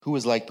Who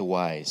is like the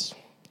wise,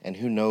 and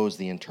who knows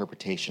the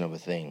interpretation of a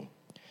thing?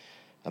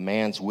 A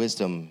man's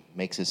wisdom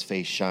makes his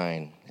face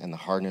shine, and the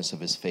hardness of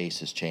his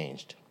face is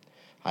changed.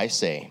 I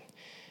say,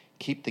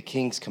 keep the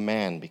king's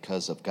command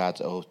because of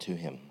God's oath to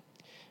him.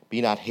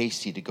 Be not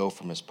hasty to go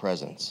from his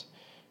presence.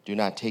 Do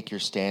not take your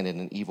stand in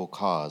an evil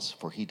cause,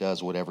 for he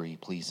does whatever he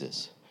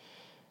pleases.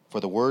 For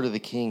the word of the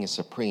king is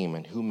supreme,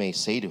 and who may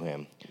say to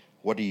him,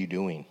 what are you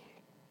doing?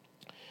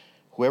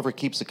 Whoever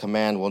keeps the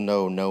command will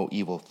know no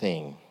evil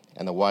thing,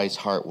 and the wise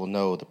heart will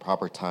know the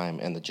proper time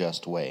and the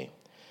just way.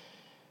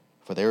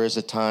 For there is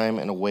a time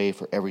and a way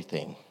for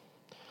everything,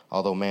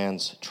 although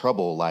man's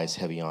trouble lies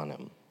heavy on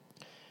him.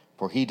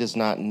 For he does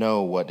not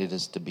know what it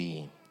is to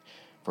be,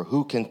 for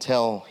who can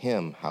tell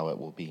him how it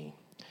will be?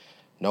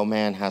 No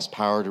man has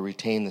power to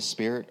retain the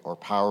spirit or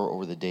power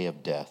over the day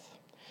of death.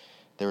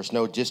 There is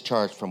no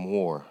discharge from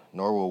war,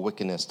 nor will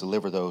wickedness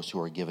deliver those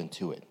who are given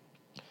to it.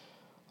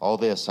 All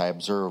this I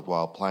observed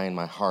while applying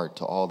my heart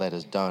to all that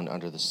is done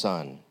under the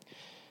sun,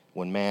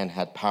 when man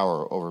had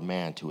power over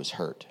man to his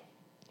hurt.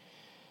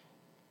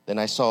 Then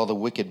I saw the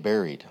wicked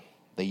buried.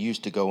 They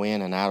used to go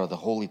in and out of the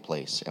holy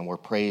place, and were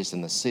praised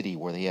in the city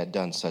where they had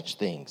done such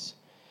things.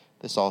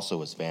 This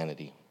also is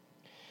vanity.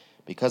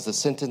 Because the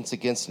sentence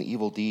against an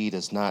evil deed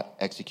is not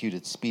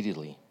executed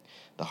speedily,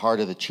 the heart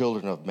of the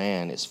children of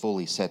man is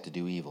fully set to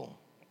do evil.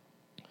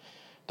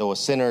 Though a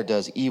sinner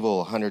does evil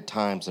 100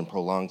 times and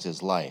prolongs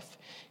his life,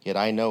 yet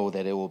I know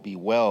that it will be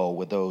well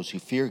with those who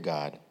fear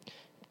God,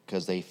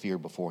 because they fear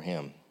before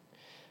him.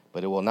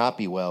 But it will not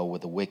be well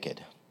with the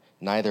wicked,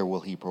 neither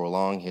will he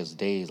prolong his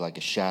days like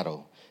a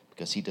shadow,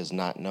 because he does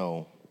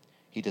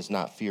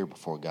not fear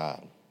before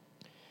God.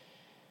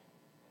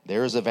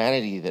 There is a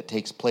vanity that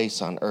takes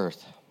place on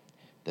earth,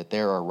 that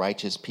there are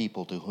righteous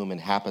people to whom it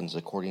happens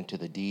according to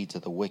the deeds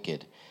of the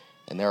wicked,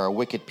 and there are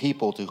wicked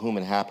people to whom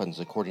it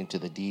happens according to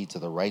the deeds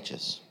of the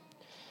righteous.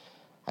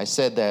 I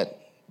said that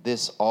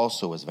this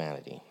also is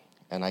vanity,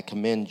 and I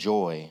commend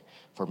joy,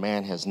 for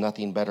man has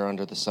nothing better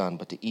under the sun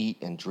but to eat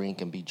and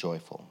drink and be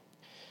joyful.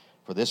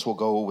 For this will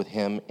go with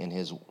him in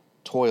his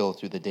toil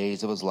through the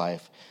days of his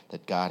life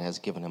that God has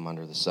given him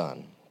under the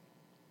sun.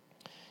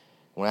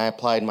 When I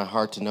applied my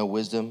heart to know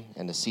wisdom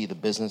and to see the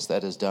business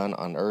that is done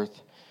on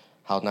earth,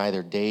 how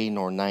neither day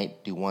nor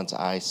night do one's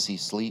eyes see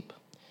sleep,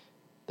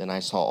 then I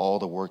saw all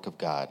the work of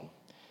God,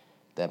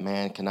 that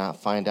man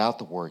cannot find out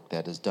the work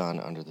that is done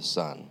under the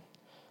sun.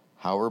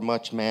 However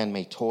much man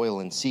may toil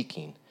in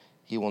seeking,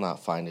 he will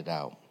not find it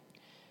out.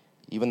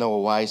 Even though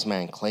a wise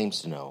man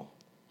claims to know,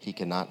 he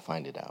cannot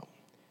find it out.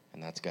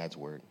 And that's God's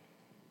word.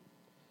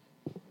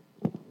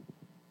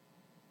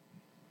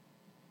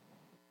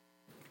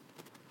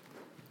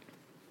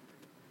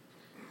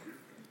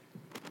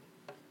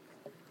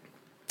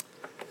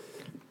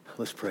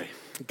 Let's pray.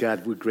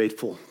 God, we're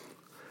grateful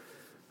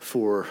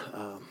for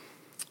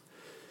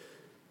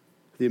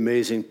the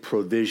amazing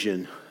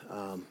provision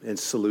and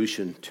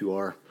solution to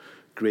our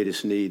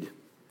greatest need.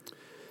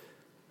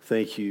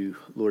 Thank you,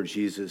 Lord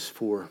Jesus,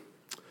 for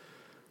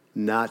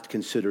not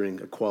considering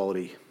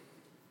equality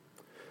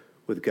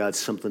with God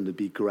something to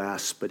be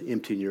grasped, but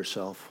emptying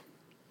yourself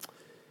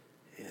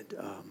and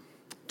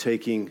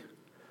taking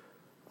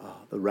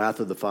the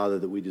wrath of the Father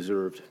that we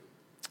deserved.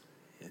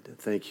 And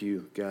thank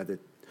you, God, that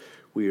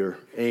we are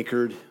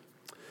anchored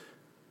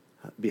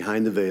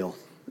behind the veil,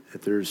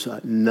 that there's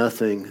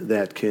nothing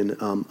that can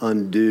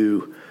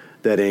undo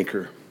that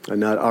anchor. And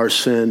not our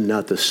sin,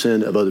 not the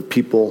sin of other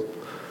people,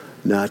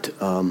 not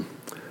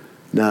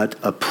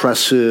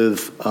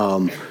oppressive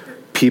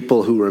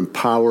people who are in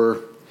power.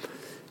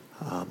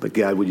 But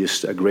God, we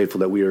just are grateful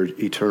that we are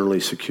eternally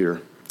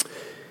secure.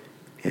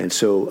 And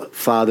so,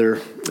 Father,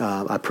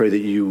 I pray that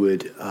you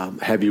would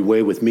have your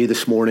way with me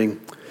this morning.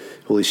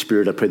 Holy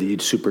Spirit, I pray that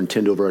you'd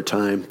superintend over our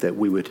time, that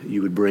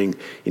you would bring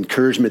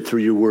encouragement through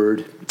your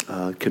word,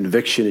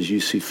 conviction as you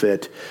see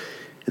fit,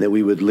 and that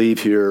we would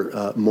leave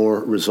here more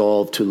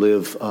resolved to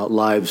live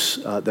lives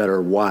that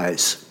are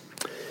wise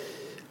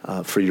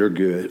for your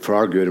good, for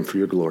our good, and for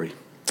your glory.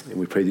 And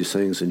we pray these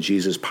things in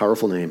Jesus'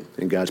 powerful name,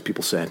 and God's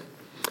people said,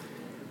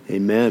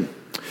 amen.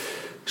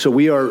 So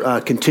we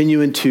are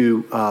continuing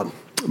to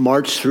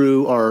march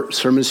through our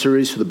sermon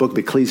series for the book of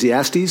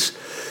Ecclesiastes.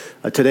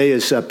 Today,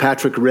 as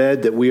Patrick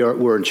read, that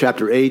we're in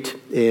chapter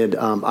 8, and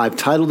I've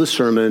titled the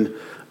sermon,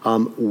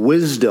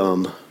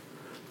 Wisdom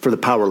for the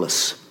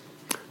Powerless.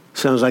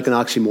 Sounds like an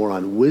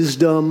oxymoron.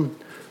 Wisdom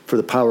for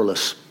the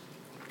powerless.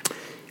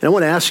 And I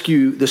want to ask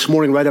you this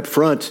morning right up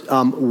front,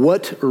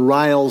 what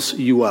riles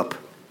you up?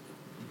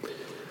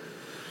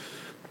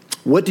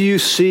 What do you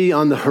see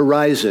on the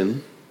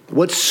horizon?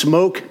 What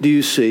smoke do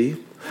you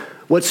see?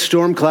 What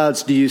storm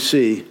clouds do you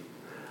see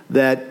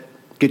that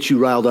get you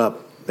riled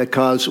up, that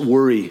cause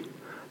worry,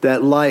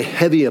 that lie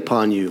heavy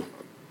upon you?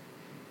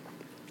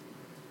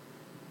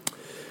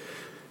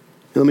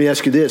 Let me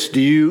ask you this. Do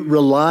you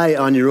rely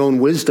on your own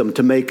wisdom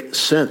to make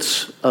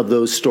sense of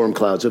those storm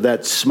clouds, of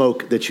that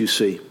smoke that you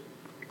see?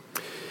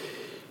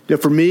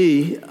 For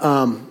me,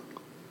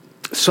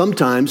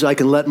 sometimes I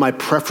can let my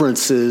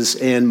preferences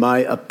and my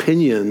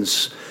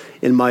opinions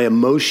and my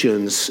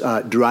emotions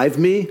drive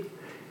me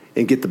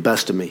and get the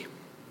best of me.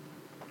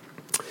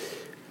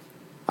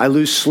 I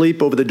lose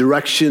sleep over the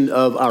direction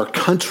of our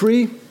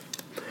country,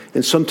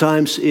 and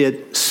sometimes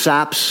it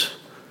saps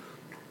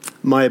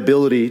my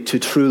ability to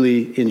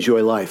truly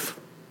enjoy life.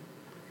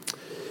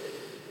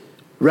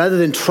 Rather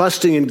than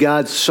trusting in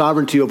God's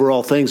sovereignty over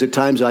all things, at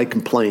times I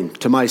complain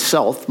to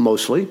myself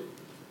mostly,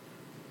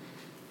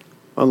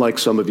 unlike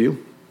some of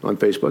you on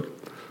Facebook.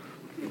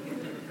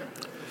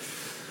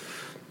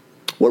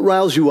 What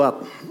riles you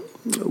up?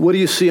 What do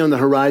you see on the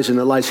horizon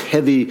that lies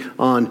heavy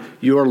on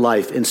your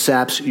life and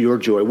saps your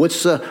joy?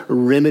 What's the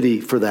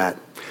remedy for that?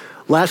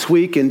 Last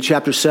week in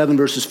chapter 7,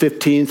 verses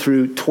 15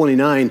 through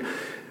 29,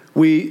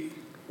 we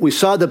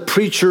saw the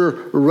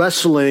preacher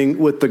wrestling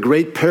with the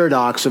great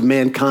paradox of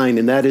mankind,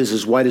 and that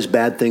is why does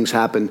bad things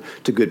happen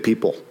to good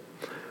people?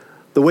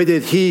 The way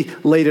that he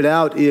laid it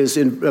out is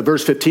in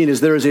verse 15 is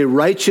there is a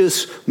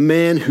righteous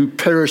man who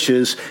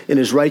perishes in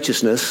his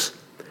righteousness,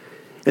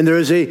 and there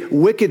is a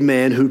wicked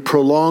man who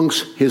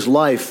prolongs his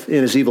life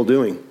in his evil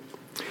doing.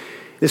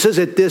 It says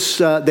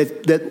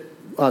that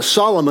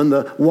Solomon,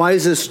 the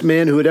wisest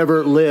man who had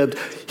ever lived,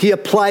 he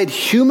applied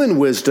human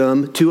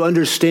wisdom to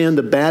understand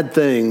the bad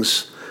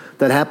things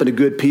that happen to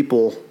good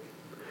people,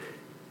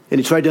 and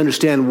he tried to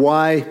understand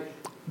why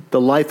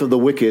the life of the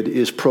wicked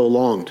is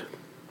prolonged.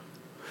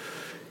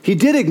 He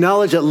did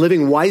acknowledge that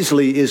living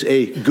wisely is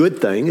a good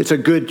thing. It's a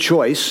good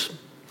choice.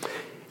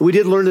 We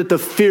did learn that the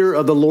fear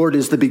of the Lord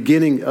is the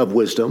beginning of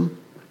wisdom,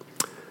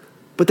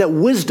 but that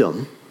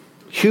wisdom,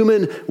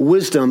 human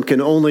wisdom,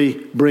 can only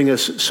bring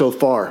us so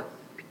far.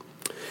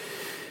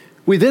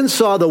 We then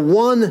saw the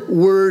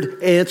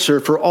one-word answer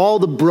for all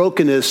the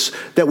brokenness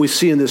that we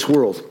see in this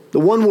world. The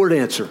one-word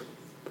answer.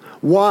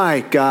 Why,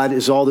 God,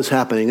 is all this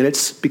happening? And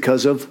it's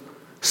because of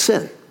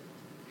sin.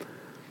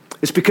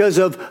 It's because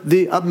of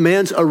the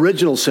man's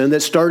original sin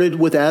that started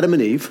with Adam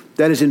and Eve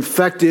that has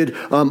infected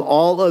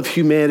all of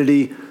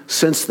humanity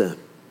since then.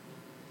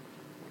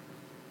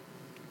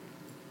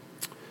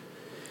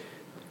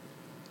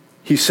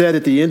 He said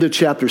at the end of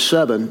chapter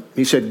 7,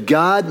 he said,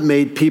 God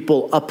made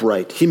people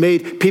upright. He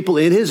made people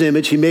in his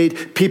image. He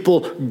made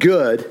people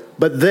good,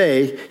 but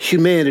they,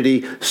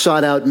 humanity,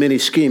 sought out many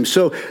schemes.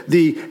 So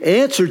the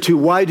answer to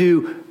why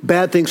do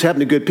bad things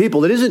happen to good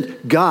people, it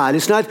isn't God.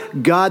 It's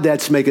not God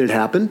that's making it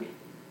happen.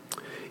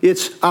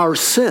 It's our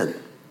sin.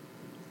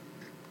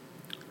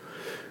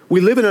 We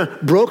live in a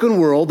broken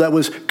world that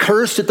was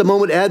cursed at the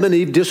moment Adam and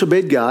Eve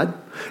disobeyed God.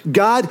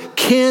 God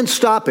can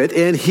stop it,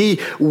 and he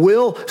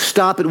will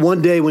stop it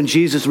one day when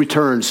Jesus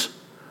returns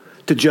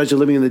to judge the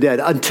living and the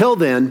dead. Until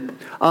then,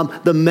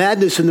 the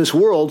madness in this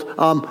world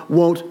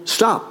won't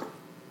stop.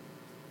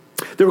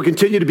 There will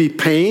continue to be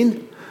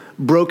pain,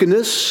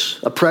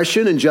 brokenness,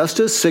 oppression,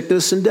 injustice,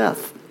 sickness, and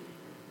death.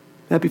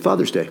 Happy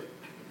Father's Day.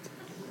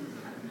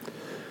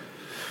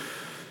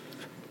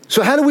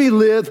 So how do we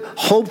live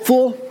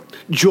hopeful,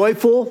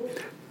 joyful,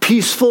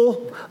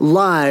 peaceful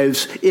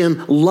lives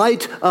in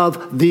light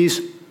of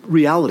these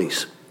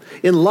realities,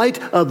 in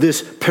light of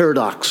this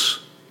paradox?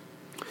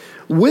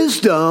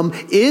 Wisdom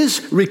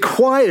is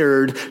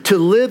required to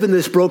live in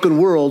this broken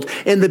world,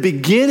 and the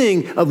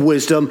beginning of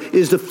wisdom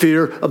is the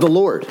fear of the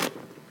Lord.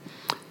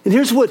 And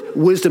here's what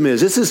wisdom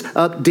is. This is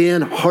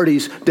Dan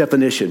Hardy's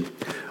definition.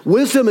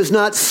 Wisdom is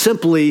not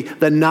simply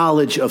the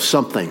knowledge of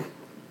something.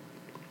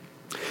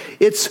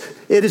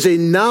 It is a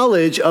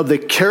knowledge of the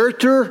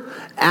character,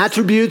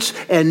 attributes,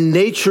 and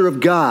nature of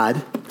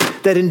God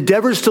that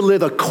endeavors to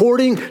live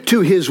according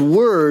to his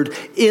word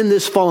in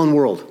this fallen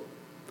world.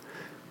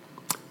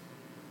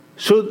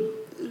 So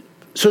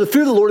the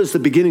fear of the Lord is the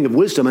beginning of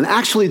wisdom, and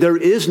actually there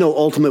is no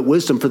ultimate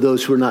wisdom for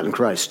those who are not in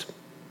Christ.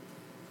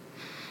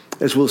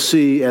 As we'll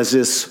see as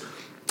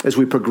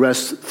we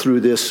progress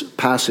through this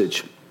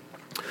passage.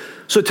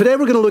 So today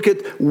we're going to look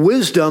at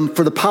wisdom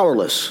for the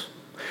powerless.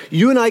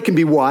 You and I can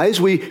be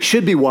wise. We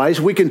should be wise.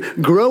 We can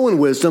grow in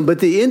wisdom. But at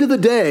the end of the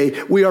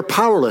day, we are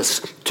powerless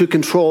to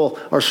control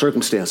our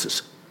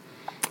circumstances.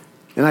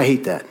 And I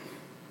hate that.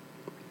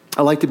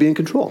 I like to be in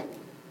control.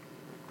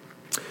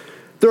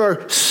 There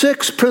are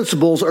 6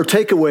 principles or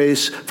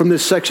takeaways from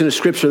this section of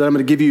Scripture that I'm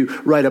going to give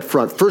you right up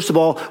front. First of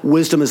all,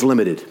 wisdom is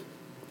limited.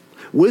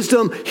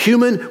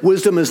 Human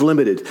wisdom is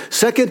limited.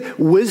 Second,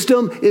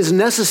 wisdom is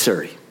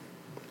necessary.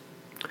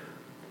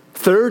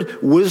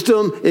 Third,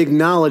 wisdom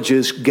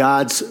acknowledges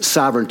God's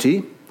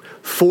sovereignty.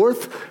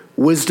 Fourth,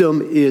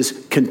 wisdom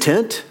is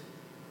content.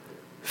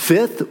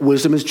 Fifth,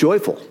 wisdom is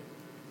joyful.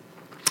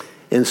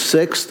 And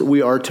sixth,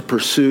 we are to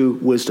pursue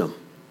wisdom.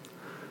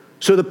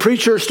 So the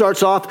preacher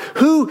starts off,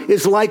 who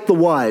is like the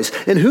wise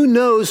and who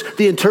knows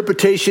the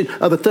interpretation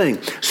of a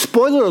thing?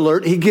 Spoiler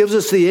alert, he gives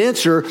us the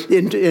answer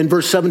in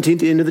verse 17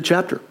 to the end of the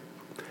chapter.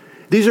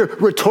 These are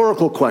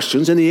rhetorical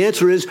questions, and the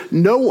answer is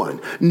no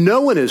one.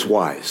 No one is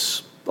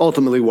wise.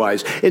 Ultimately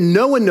wise, and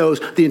no one knows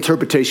the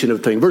interpretation of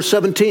a thing. Verse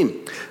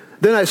 17,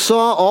 then I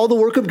saw all the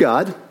work of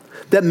God,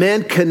 that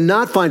man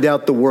cannot find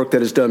out the work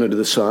that is done under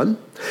the sun.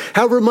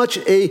 However much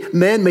a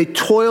man may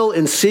toil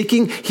in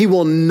seeking, he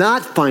will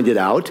not find it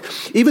out.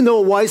 Even though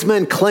a wise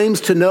man claims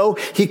to know,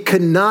 he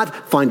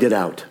cannot find it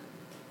out.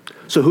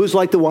 So who's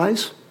like the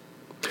wise?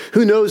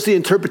 Who knows the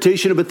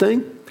interpretation of a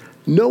thing?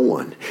 No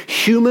one.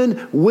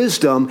 Human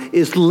wisdom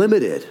is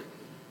limited.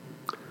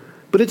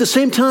 But at the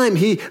same time,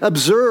 he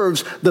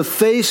observes the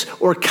face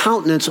or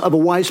countenance of a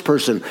wise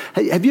person.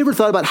 Have you ever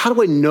thought about, how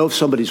do I know if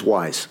somebody's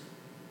wise?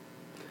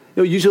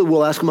 Usually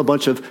we'll ask them a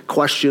bunch of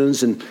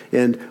questions and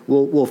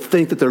we'll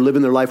think that they're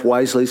living their life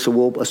wisely, so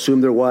we'll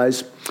assume they're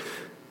wise.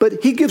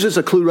 But he gives us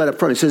a clue right up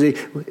front. He says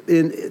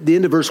in the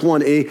end of verse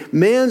 1, a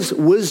man's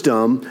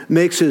wisdom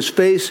makes his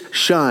face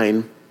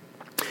shine,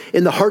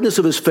 and the hardness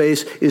of his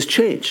face is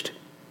changed.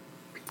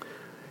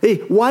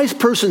 A wise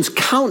person's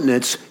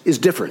countenance is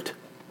different.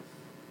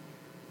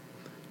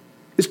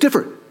 It's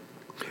different.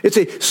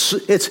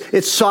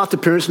 It's soft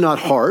appearance, not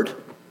hard.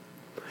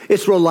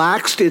 It's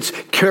relaxed, it's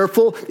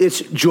careful, it's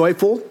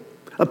joyful,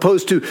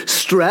 opposed to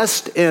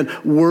stressed and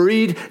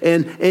worried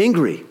and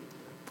angry.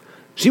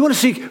 So you want to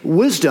seek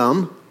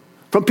wisdom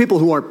from people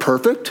who aren't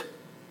perfect.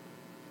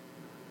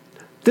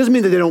 Doesn't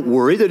mean that they don't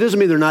worry. That doesn't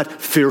mean they're not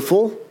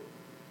fearful.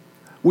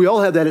 We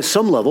all have that at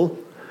some level.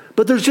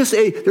 But there's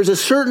a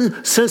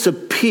certain sense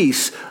of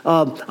peace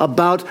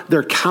about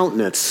their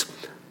countenance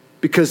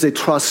because they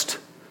trust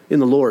in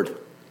the Lord.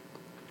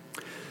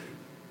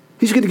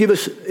 He's going to give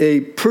us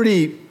a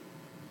pretty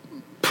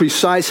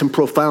precise and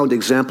profound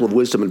example of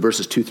wisdom in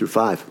verses 2 through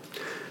 5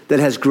 that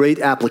has great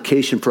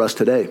application for us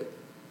today.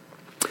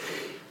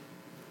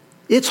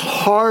 It's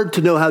hard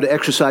to know how to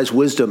exercise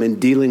wisdom in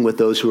dealing with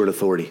those who are in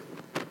authority,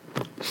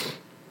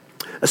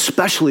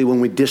 especially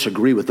when we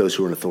disagree with those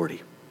who are in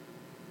authority.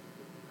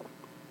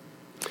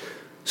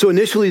 So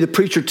initially, the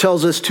preacher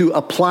tells us to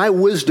apply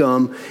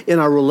wisdom in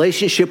our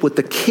relationship with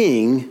the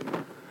king,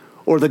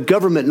 or the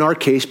government in our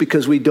case,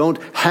 because we don't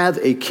have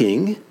a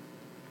king.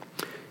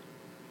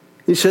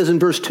 He says in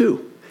verse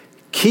 2,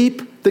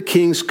 keep the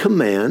king's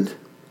command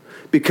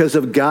because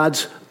of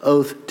God's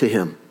oath to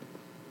him.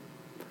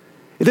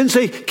 It didn't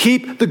say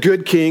keep the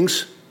good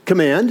king's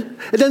command.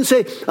 It doesn't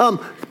say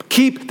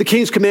keep the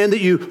king's command that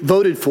you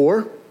voted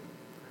for.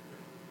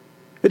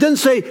 It doesn't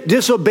say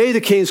disobey the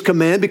king's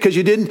command because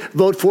you didn't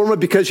vote for him or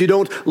because you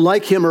don't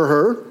like him or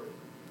her.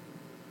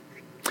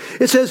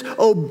 It says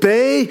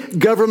obey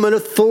government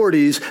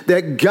authorities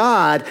that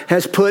God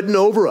has put in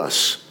over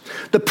us.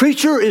 The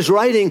preacher is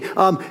writing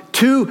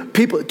to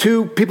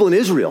people in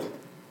Israel.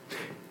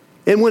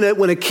 And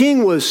when a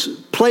king was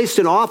placed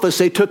in office,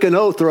 they took an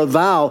oath or a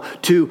vow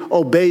to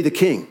obey the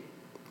king.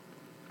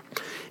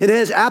 It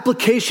has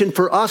application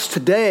for us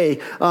today,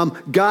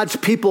 God's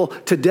people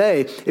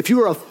today. If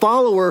you are a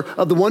follower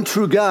of the one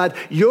true God,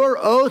 your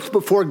oath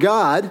before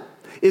God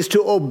is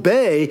to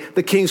obey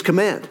the king's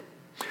command.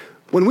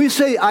 When we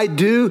say I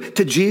do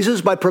to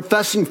Jesus by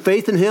professing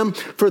faith in him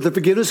for the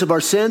forgiveness of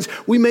our sins,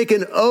 we make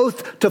an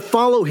oath to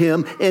follow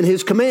him and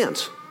his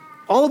commands,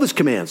 all of his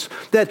commands,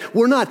 that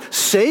we're not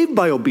saved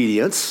by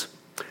obedience,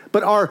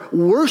 but our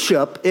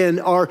worship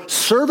and our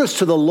service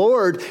to the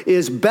Lord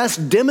is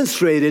best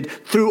demonstrated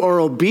through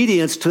our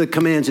obedience to the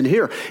commands in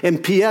here.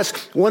 And P.S.,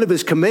 one of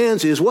his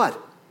commands is what?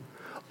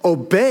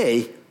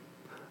 Obey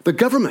the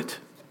government.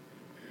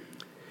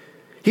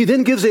 He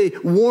then gives a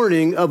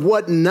warning of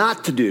what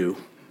not to do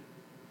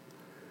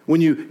when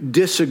you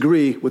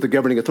disagree with the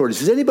governing authorities.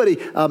 Has anybody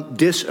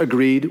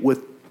disagreed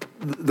with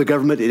the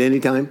government at any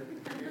time?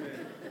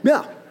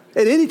 Yeah,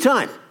 at any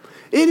time,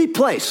 any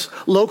place,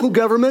 local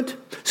government,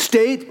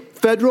 state,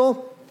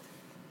 federal.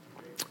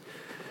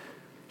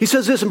 He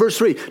says this in verse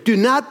 3, do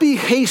not be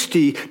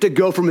hasty to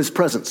go from his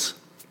presence.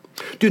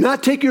 Do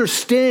not take your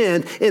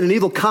stand in an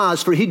evil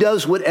cause, for he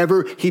does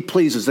whatever he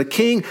pleases. The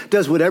king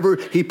does whatever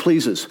he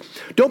pleases.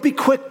 Don't be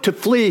quick to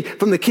flee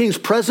from the king's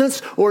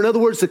presence, or in other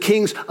words, the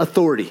king's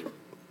authority,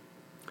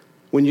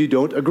 when you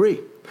don't agree.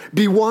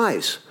 Be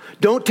wise.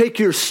 Don't take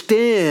your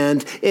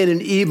stand in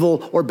an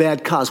evil or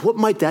bad cause. What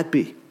might that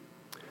be?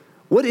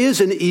 What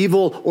is an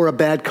evil or a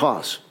bad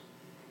cause?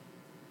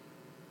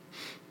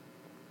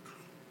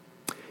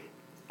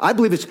 I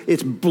believe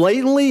it's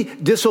blatantly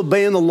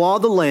disobeying the law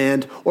of the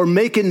land or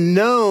making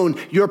known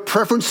your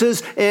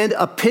preferences and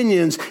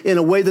opinions in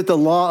a way that the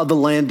law of the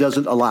land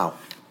doesn't allow.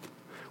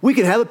 We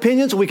can have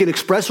opinions. We can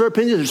express our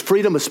opinions. There's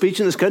freedom of speech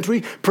in this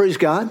country. Praise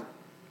God.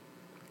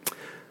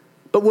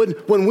 But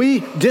when we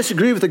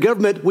disagree with the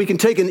government, we can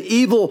take an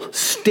evil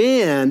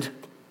stand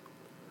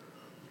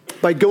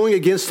by going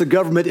against the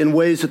government in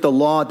ways that the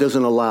law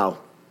doesn't allow.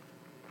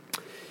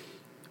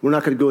 We're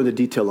not going to go into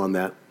detail on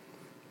that.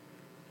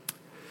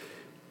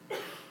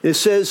 It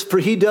says, for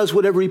he does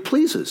whatever he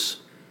pleases.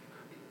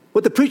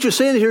 What the preacher's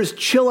saying here is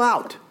chill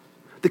out.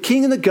 The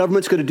king and the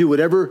government's going to do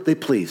whatever they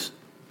please.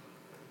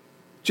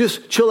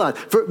 Just chill out.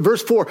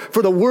 Verse 4,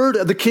 for the word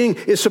of the king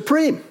is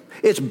supreme.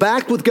 It's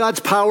backed with God's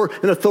power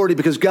and authority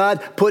because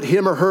God put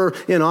him or her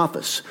in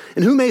office.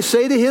 And who may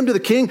say to him, to the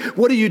king,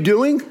 what are you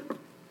doing?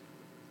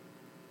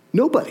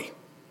 Nobody.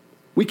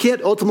 We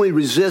can't ultimately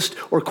resist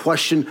or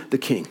question the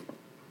king.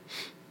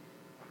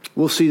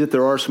 We'll see that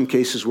there are some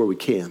cases where we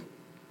can.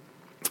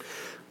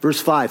 Verse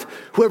 5,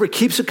 whoever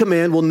keeps a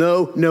command will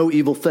know no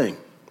evil thing.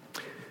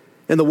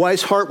 And the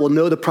wise heart will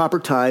know the proper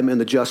time and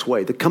the just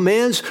way. The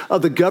commands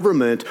of the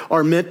government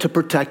are meant to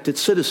protect its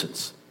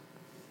citizens.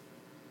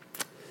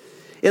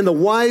 And the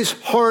wise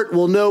heart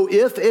will know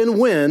if and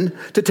when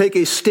to take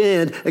a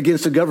stand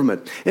against the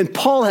government. And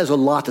Paul has a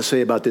lot to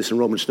say about this in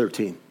Romans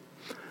 13.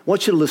 I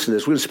want you to listen to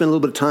this. We're going to spend a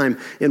little bit of time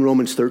in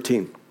Romans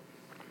 13.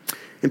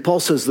 And Paul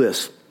says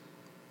this.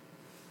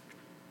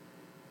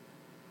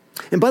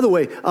 And by the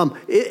way,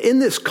 in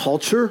this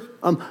culture,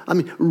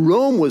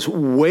 Rome was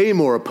way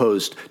more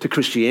opposed to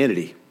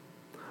Christianity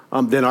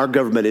than our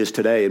government is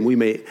today,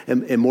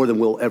 and more than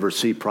we'll ever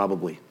see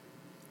probably.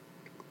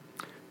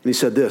 And he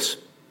said this,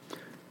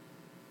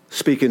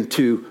 speaking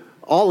to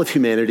all of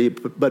humanity,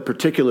 but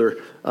particular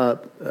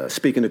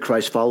speaking to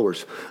Christ's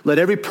followers. Let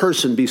every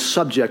person be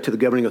subject to the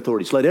governing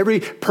authorities. Let every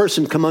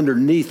person come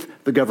underneath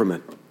the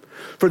government.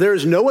 For there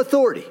is no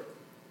authority.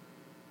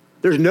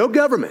 There's no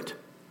government.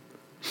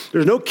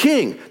 There's no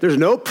king, there's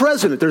no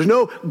president, there's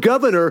no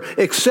governor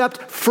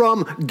except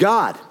from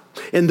God.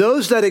 And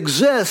those that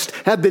exist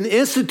have been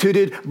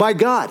instituted by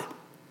God.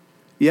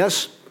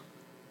 Yes,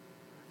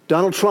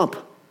 Donald Trump,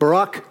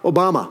 Barack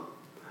Obama,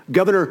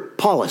 Governor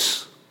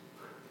Paulus.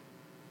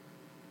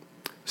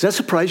 Does that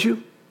surprise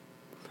you?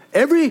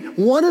 Every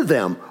one of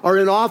them are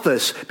in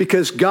office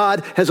because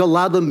God has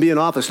allowed them to be in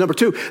office. Number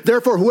 2,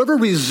 therefore, whoever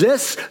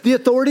resists the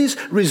authorities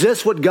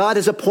resists what God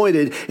has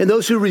appointed, and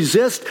those who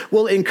resist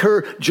will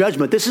incur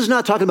judgment. This is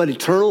not talking about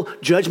eternal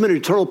judgment or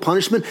eternal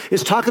punishment.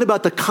 It's talking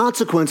about the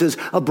consequences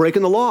of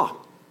breaking the law.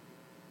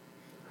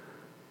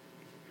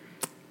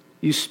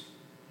 You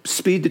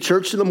speed to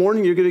church in the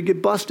morning, you're going to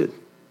get busted.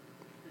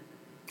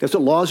 That's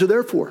what laws are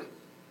there for.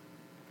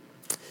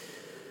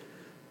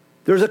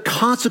 There's a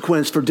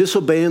consequence for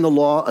disobeying the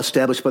law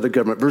established by the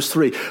government. Verse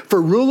 3,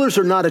 for rulers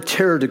are not a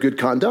terror to good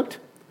conduct,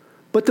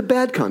 but to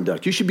bad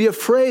conduct. You should be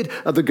afraid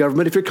of the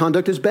government if your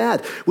conduct is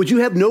bad. Would you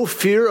have no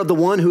fear of the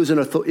one who is in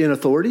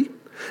authority?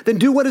 Then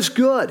do what is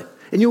good,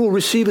 and you will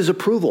receive his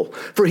approval.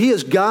 For he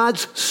is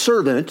God's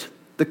servant,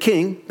 the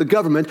king, the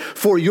government,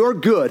 for your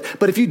good.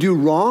 But if you do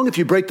wrong, if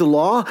you break the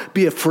law,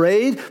 be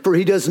afraid, for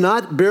he does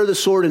not bear the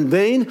sword in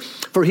vain,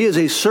 for he is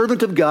a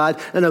servant of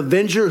God, an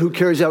avenger who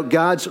carries out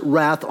God's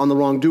wrath on the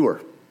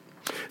wrongdoer.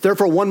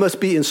 Therefore, one must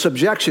be in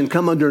subjection,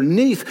 come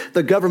underneath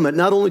the government,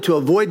 not only to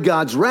avoid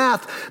God's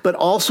wrath, but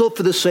also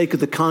for the sake of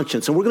the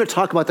conscience. And we're going to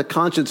talk about the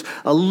conscience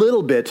a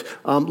little bit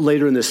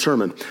later in this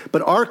sermon.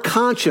 But our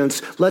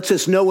conscience lets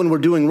us know when we're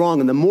doing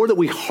wrong. And the more that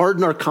we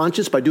harden our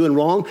conscience by doing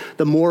wrong,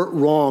 the more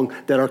wrong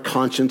that our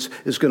conscience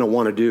is going to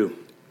want to do.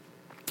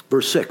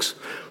 Verse 6,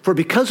 for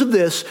because of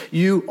this,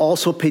 you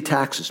also pay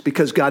taxes,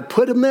 because God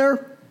put them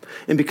there,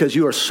 and because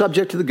you are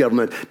subject to the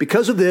government.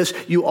 Because of this,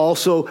 you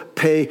also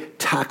pay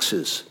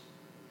taxes.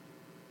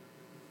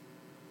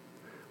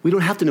 We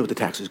don't have to know what the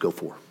taxes go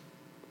for.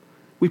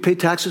 We pay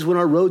taxes when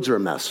our roads are a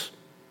mess.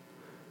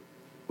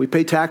 We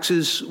pay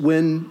taxes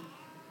when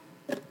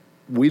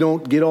we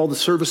don't get all the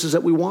services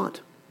that we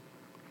want.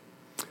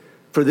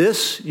 For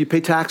this, you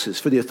pay taxes.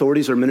 For the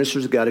authorities or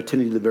ministers of God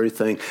attending to the very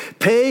thing.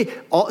 Pay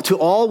to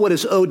all what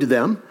is owed to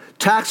them.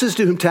 Taxes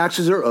to whom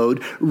taxes are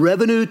owed.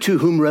 Revenue to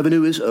whom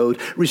revenue is owed.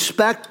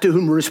 Respect to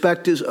whom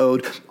respect is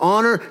owed.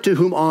 Honor to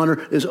whom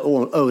honor is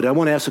owed. I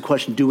want to ask the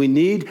question, do we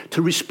need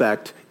to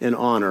respect and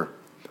honor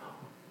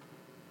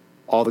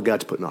all that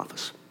God's put in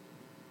office?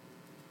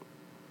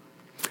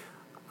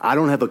 I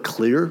don't have a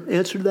clear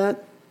answer to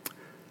that,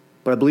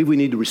 but I believe we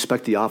need to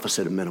respect the office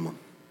at a minimum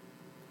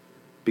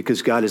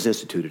because God has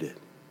instituted it.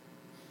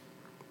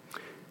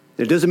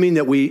 It doesn't mean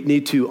that we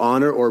need to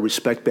honor or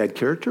respect bad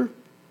character,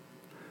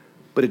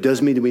 but it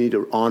does mean that we need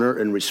to honor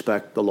and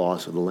respect the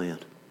laws of the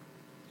land.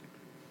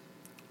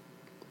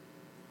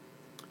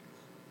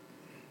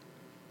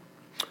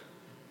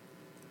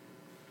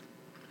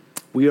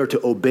 We are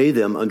to obey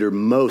them under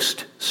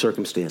most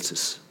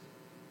circumstances.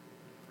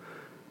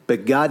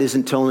 But God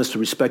isn't telling us to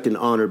respect and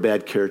honor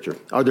bad character.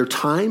 Are there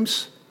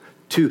times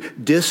to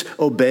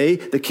disobey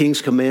the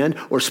king's command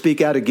or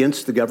speak out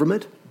against the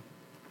government?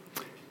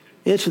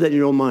 Answer that in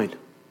your own mind.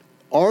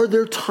 Are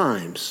there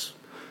times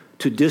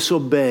to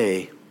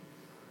disobey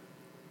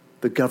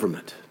the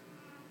government?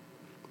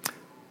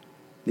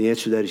 The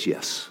answer to that is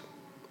yes.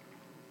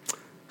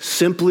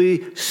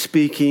 Simply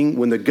speaking,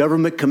 when the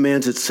government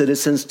commands its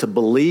citizens to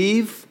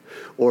believe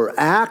or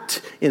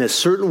act in a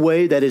certain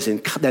way that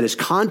is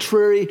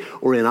contrary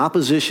or in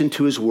opposition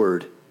to his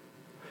word,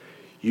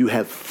 you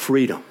have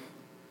freedom.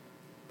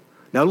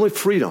 Not only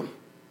freedom,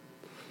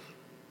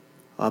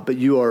 but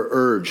you are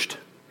urged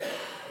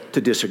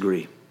to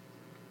disagree.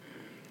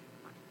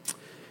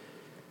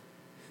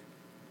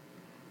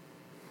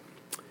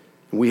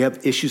 We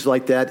have issues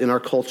like that in our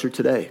culture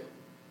today.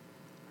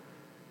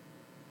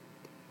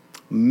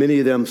 Many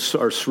of them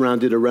are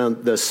surrounded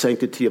around the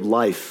sanctity of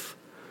life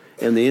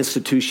and the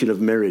institution of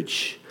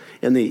marriage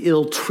and the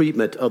ill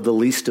treatment of the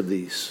least of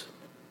these.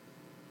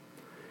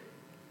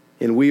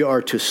 And we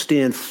are to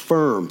stand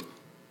firm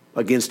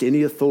against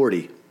any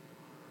authority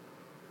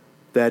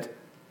that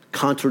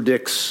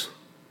contradicts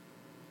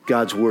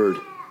God's word.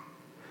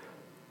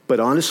 But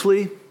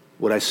honestly,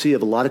 what I see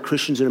of a lot of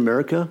Christians in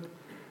America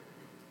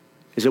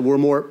is that we're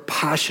more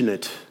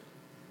passionate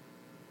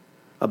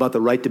about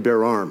the right to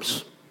bear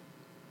arms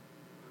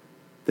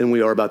than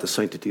we are about the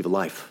sanctity of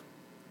life.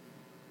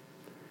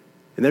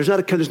 And there's not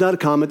a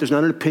comment, there's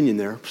not an opinion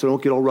there, so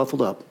don't get all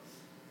ruffled up.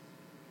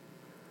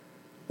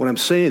 What I'm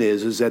saying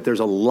is that there's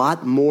a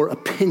lot more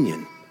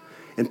opinion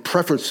and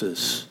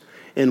preferences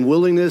and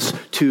willingness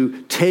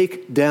to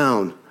take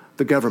down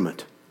the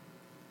government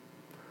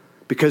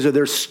because of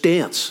their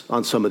stance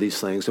on some of these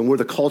things and where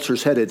the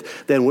culture's headed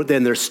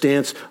than their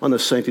stance on the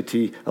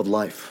sanctity of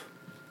life.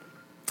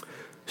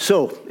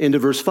 So, into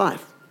verse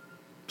 5.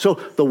 So,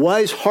 the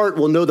wise heart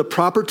will know the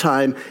proper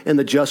time and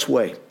the just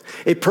way.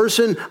 A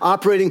person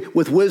operating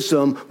with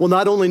wisdom will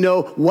not only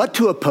know what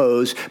to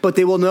oppose, but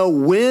they will know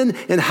when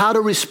and how to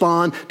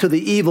respond to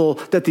the evil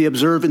that they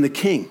observe in the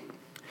king.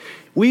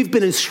 We've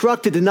been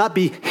instructed to not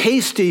be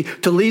hasty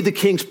to leave the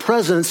king's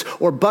presence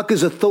or buck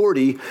his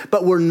authority,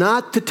 but we're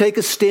not to take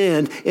a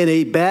stand in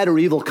a bad or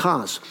evil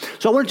cause.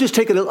 So I want to just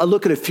take a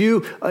look at a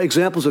few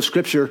examples of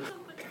Scripture.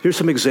 Here's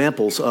some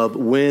examples of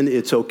when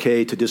it's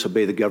okay to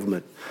disobey the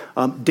government.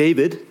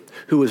 David,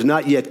 who was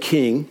not yet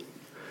king,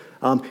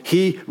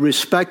 he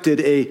respected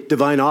a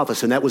divine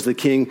office, and that was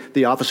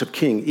the office of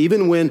king,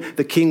 even when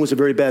the king was a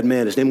very bad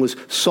man. His name was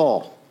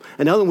Saul.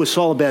 And not only was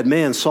Saul a bad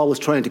man, Saul was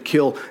trying to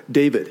kill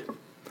David.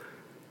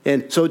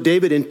 And so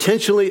David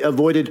intentionally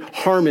avoided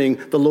harming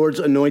the Lord's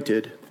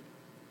anointed,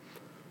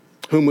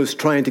 whom was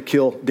trying to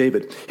kill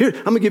David. Here,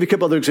 I'm going to give you a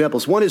couple other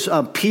examples. One is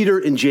Peter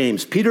and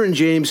James. Peter and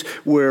James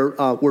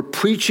were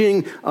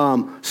preaching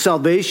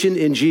salvation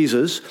in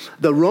Jesus.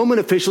 The Roman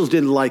officials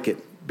didn't like it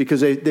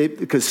because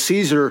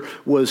Caesar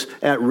was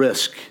at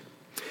risk.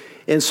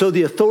 And so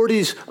the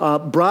authorities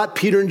brought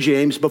Peter and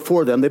James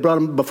before them. They brought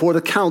them before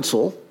the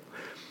council.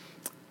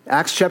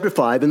 Acts chapter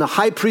 5, and the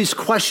high priest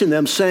questioned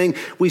them, saying,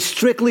 "We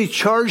strictly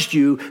charged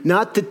you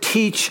not to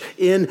teach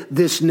in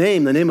this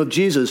name, the name of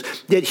Jesus.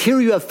 Yet here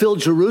you have filled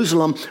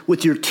Jerusalem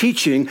with your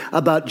teaching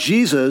about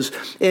Jesus,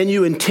 and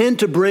you intend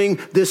to bring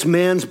this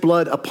man's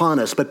blood upon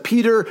us." But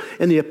Peter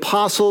and the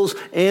apostles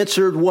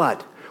answered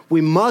what?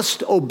 "We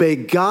must obey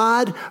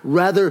God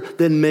rather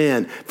than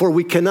man, for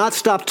we cannot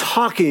stop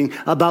talking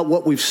about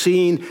what we've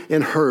seen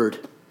and heard."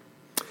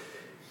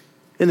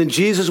 And then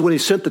Jesus, when he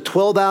sent the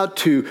 12 out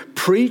to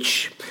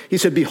preach, he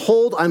said,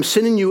 "Behold, I'm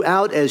sending you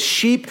out as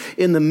sheep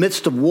in the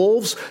midst of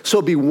wolves,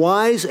 so be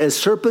wise as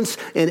serpents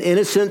and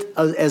innocent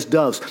as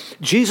doves."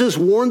 Jesus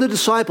warned the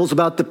disciples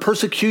about the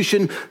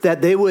persecution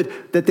that they would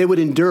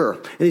endure.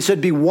 And he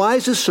said, "Be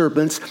wise as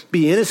serpents,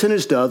 be innocent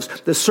as doves."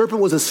 The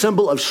serpent was a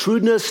symbol of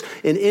shrewdness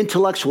and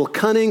intellectual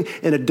cunning,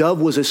 and a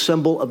dove was a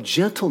symbol of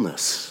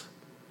gentleness.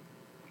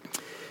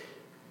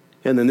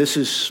 And then this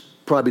is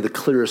probably the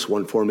clearest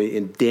one for me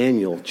in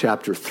Daniel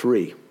chapter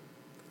 3.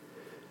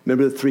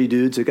 Remember the 3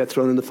 dudes that got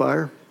thrown in the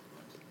fire?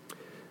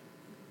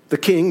 The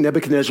king,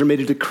 Nebuchadnezzar, made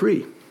a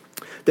decree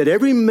that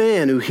every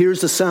man who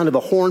hears the sound of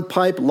a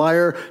hornpipe,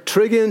 lyre,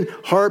 trigon,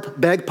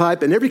 harp,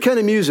 bagpipe, and every kind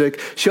of music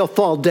shall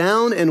fall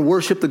down and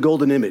worship the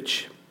golden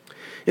image.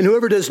 And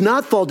whoever does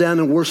not fall down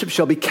and worship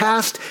shall be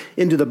cast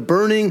into the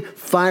burning,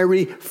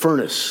 fiery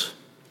furnace.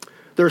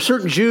 There are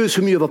certain Jews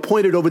whom you have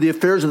appointed over the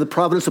affairs of the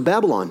province of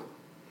Babylon: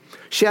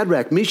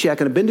 Shadrach, Meshach,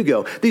 and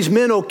Abednego. These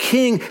men, O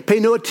king, pay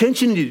no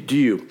attention to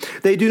you.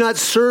 They do not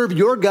serve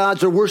your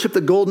gods or worship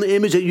the golden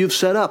image that you've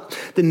set up.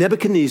 Then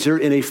Nebuchadnezzar,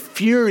 in a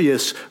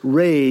furious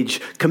rage,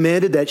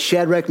 commanded that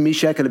Shadrach,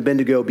 Meshach, and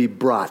Abednego be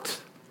brought.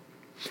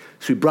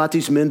 So he brought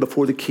these men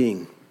before the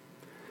king.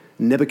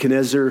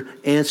 Nebuchadnezzar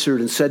answered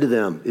and said to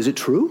them, "Is it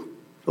true,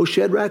 O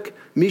Shadrach,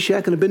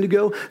 Meshach, and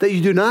Abednego, that you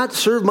do not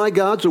serve my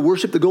gods or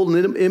worship the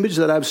golden image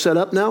that I've set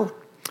up now?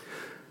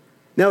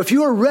 Now, if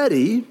you are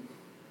ready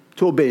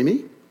to obey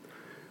me,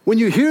 when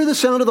you hear the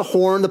sound of the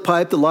horn, the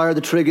pipe, the lyre,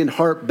 the trigon,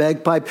 harp,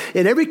 bagpipe,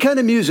 and every kind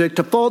of music,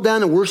 to fall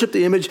down and worship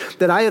the image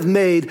that I have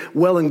made,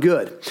 well and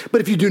good.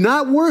 But if you do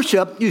not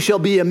worship, you shall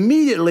be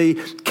immediately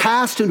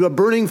cast into a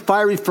burning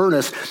fiery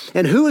furnace.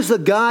 And who is the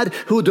God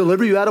who will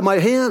deliver you out of my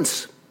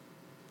hands?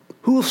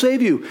 Who will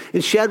save you?"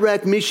 And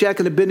Shadrach, Meshach,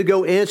 and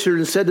Abednego answered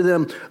and said to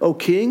them, "O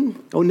king,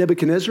 O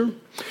Nebuchadnezzar,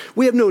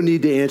 we have no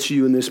need to answer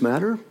you in this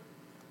matter.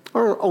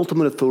 Our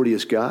ultimate authority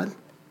is God.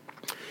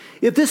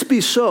 If this be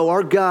so,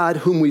 our God,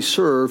 whom we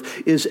serve,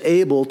 is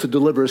able to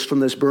deliver us from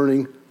this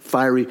burning,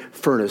 fiery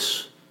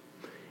furnace,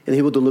 and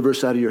he will deliver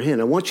us out of your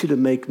hand." I want you to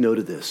make note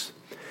of this.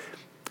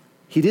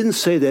 He didn't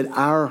say that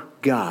our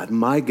God,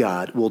 my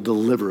God, will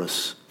deliver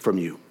us from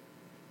you.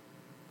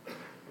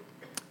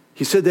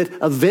 He said that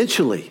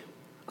eventually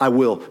I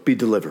will be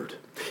delivered.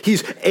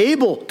 He's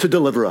able to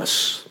deliver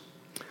us.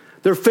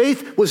 Their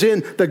faith was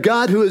in the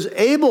God who is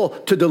able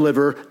to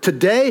deliver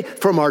today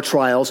from our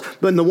trials,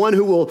 but the one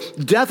who will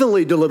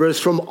definitely deliver us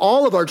from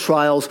all of our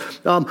trials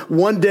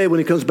one day when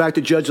he comes back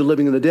to judge the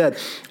living and the dead.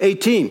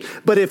 18,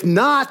 "But if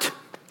not,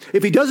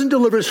 if he doesn't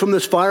deliver us from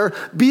this fire,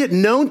 be it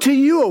known to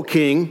you, O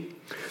king,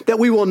 that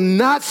we will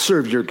not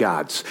serve your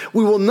gods.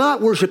 We will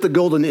not worship the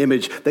golden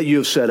image that you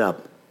have set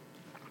up."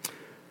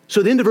 So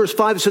at the end of verse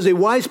 5, it says, a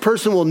wise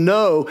person will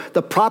know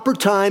the proper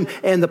time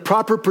and the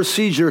proper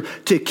procedure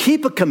to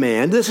keep a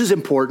command. This is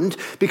important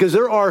because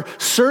there are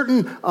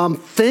certain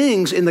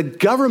things in the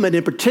government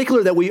in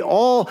particular that we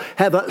all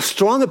have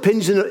strong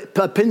opinions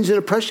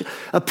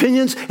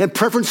and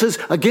preferences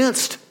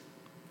against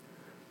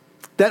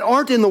that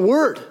aren't in the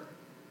Word.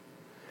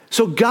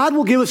 So God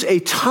will give us a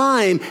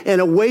time and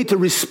a way to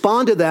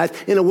respond to that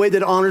in a way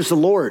that honors the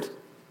Lord.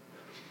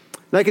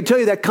 And I can tell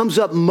you that comes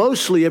up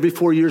mostly every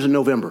 4 years in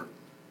November.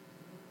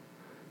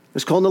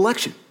 It's called an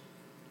election.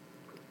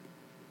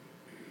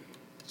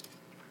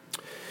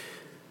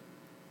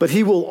 But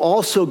he will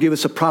also give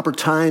us a proper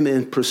time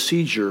and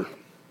procedure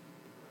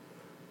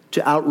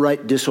to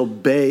outright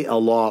disobey a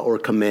law or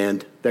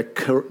command that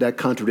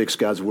contradicts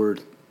God's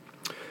word.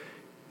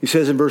 He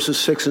says in verses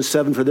 6 and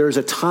 7, for there is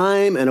a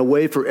time and a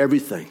way for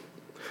everything,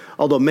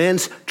 although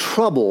man's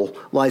trouble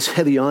lies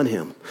heavy on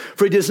him.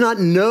 For he does not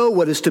know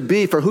what is to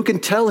be, for who can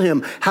tell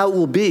him how it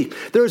will be?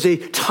 There is a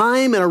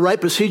time and a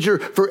right procedure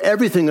for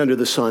everything under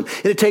the sun.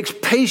 And it takes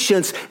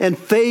patience and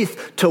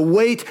faith to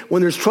wait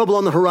when there's trouble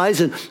on the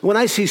horizon. When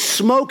I see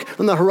smoke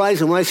on the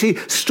horizon, when I see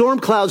storm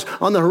clouds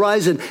on the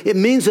horizon, it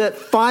means that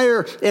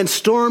fire and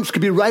storms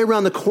could be right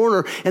around the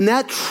corner. And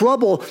that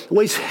trouble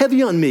weighs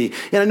heavy on me.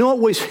 And I know it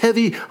weighs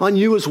heavy on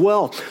you as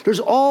well. There's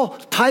all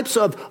types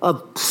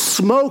of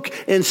smoke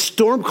and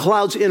storm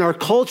clouds in our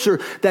culture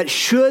that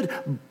should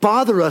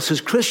bother us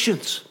as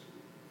Christians.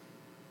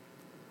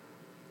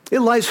 It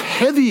lies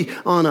heavy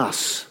on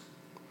us.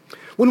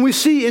 When we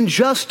see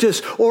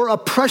injustice or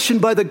oppression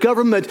by the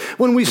government,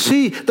 when we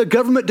see the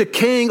government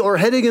decaying or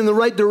heading in the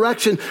right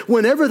direction,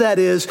 whenever that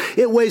is,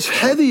 it weighs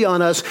heavy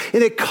on us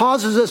and it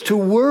causes us to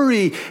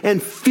worry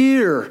and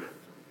fear.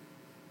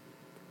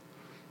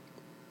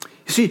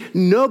 You see,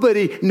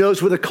 nobody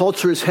knows where the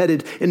culture is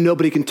headed and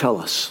nobody can tell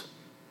us.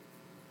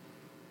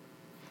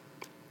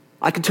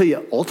 I can tell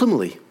you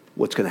ultimately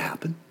what's going to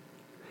happen.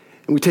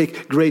 And we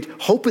take great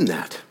hope in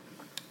that.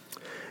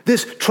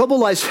 This trouble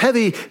lies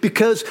heavy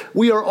because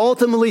we are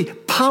ultimately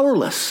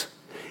powerless.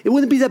 It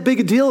wouldn't be that big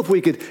a deal if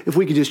we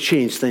could just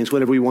change things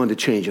whenever we wanted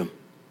to change them.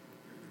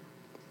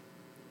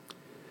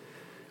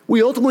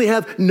 We ultimately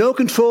have no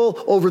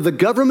control over the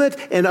government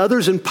and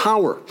others in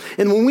power.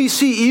 And when we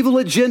see evil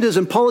agendas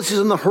and policies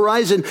on the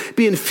horizon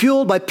being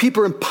fueled by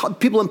people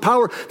in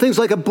power, things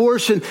like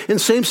abortion and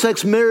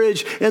same-sex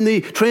marriage and the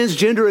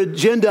transgender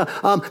agenda,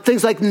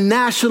 things like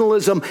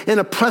nationalism and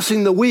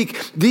oppressing the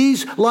weak,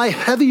 these lie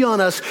heavy on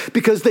us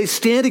because they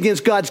stand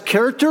against God's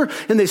character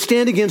and they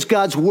stand against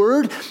God's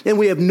word, and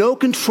we have no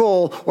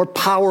control or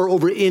power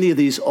over any of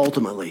these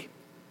ultimately.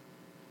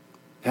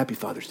 Happy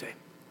Father's Day.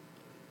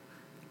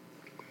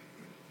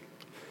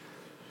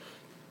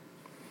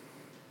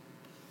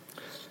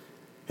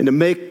 And to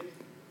make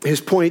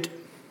his point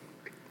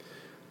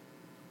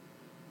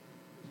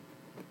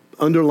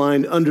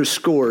underlined,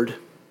 underscored,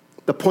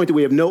 the point that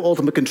we have no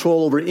ultimate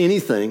control over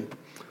anything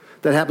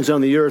that happens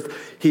on the earth,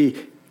 he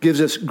gives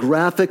us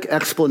graphic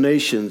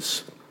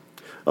explanations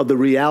of the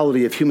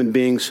reality of human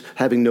beings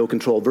having no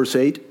control. Verse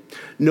 8,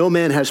 no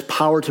man has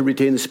power to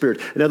retain the spirit.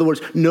 In other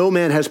words, no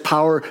man has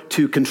power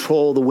to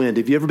control the wind.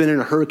 Have you ever been in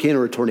a hurricane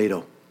or a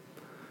tornado?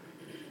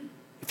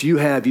 If you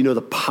have, you know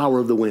the power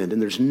of the wind,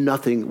 and there's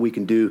nothing we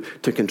can do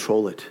to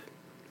control it.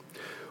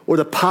 Or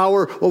the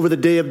power over the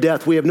day of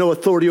death. We have no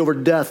authority over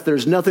death.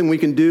 There's nothing we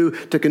can do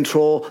to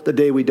control the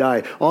day we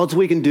die. All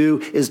we can do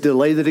is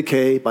delay the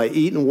decay by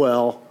eating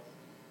well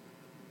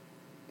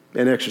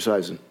and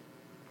exercising.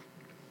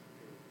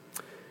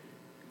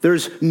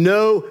 There's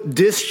no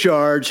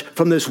discharge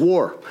from this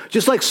war.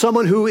 Just like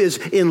someone who is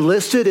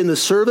enlisted in the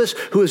service,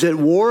 who is at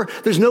war,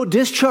 there's no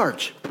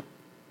discharge.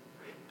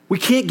 We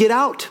can't get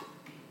out.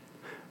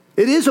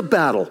 It is a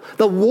battle.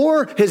 The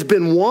war has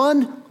been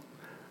won.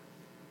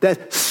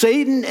 That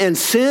Satan and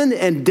sin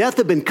and death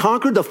have been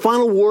conquered. The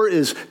final war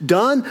is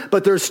done,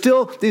 but there's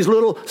still these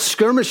little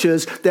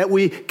skirmishes that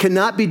we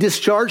cannot be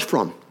discharged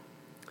from.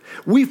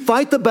 We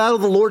fight the battle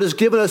the Lord has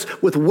given us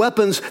with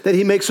weapons that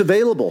he makes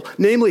available,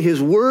 namely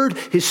his word,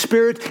 his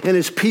spirit, and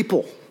his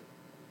people.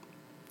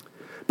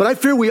 But I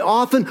fear we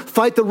often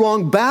fight the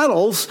wrong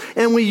battles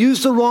and we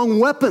use the wrong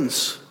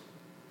weapons.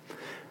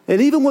 And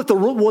even with the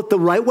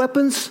right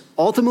weapons,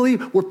 ultimately,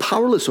 we're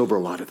powerless over a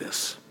lot of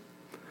this.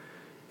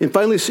 And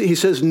finally, he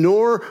says,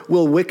 nor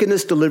will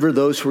wickedness deliver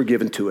those who are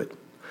given to it.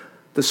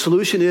 The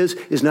solution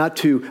is not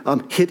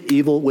to hit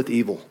evil with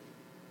evil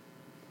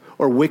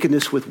or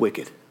wickedness with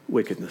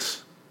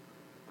wickedness.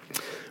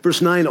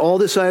 Verse 9, all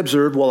this I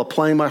observed while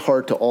applying my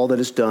heart to all that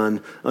is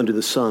done under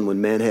the sun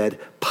when man had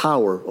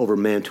power over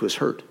man to his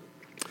hurt.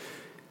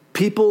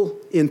 People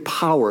in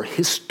power,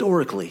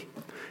 historically,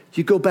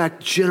 you go back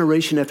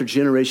generation after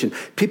generation,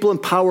 people in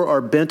power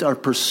are bent on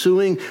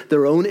pursuing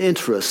their own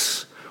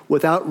interests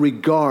without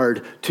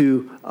regard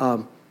to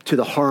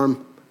the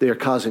harm they are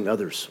causing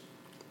others.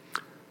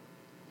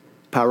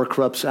 Power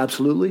corrupts,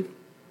 absolutely.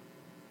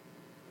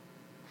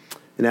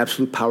 And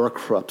absolute power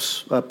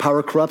corrupts.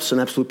 Power corrupts and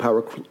absolute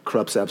power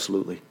corrupts,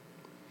 absolutely.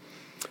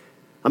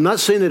 I'm not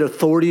saying that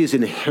authority is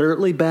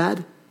inherently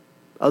bad.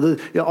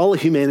 All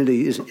of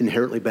humanity is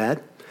inherently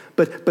bad.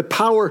 But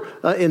power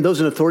and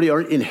those in authority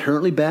aren't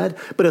inherently bad.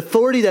 But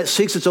authority that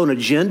seeks its own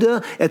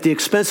agenda at the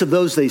expense of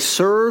those they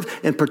serve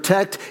and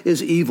protect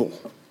is evil.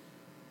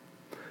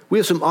 We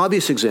have some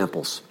obvious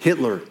examples: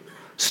 Hitler,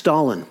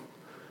 Stalin,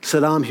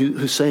 Saddam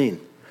Hussein.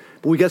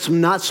 But we got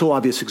some not so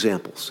obvious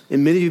examples.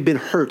 And many of you have been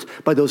hurt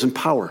by those in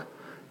power: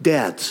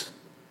 dads,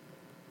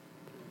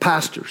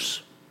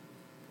 pastors,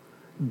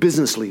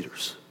 business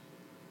leaders,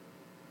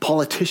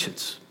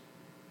 politicians.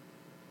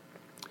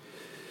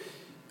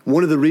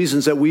 One of the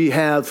reasons that we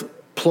have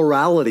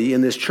plurality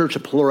in this church, a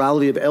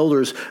plurality of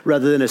elders,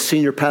 rather than a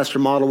senior pastor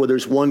model where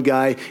there's one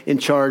guy in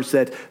charge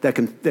that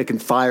can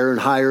fire and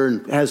hire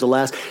and has the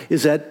last,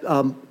 is that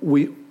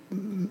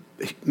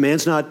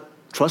man's not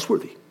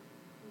trustworthy.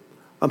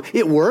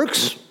 It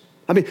works.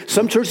 I mean,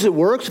 some churches it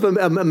works, but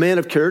a man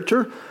of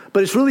character,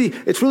 but it's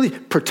really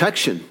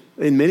protection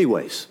in many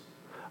ways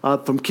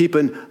from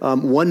keeping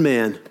one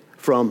man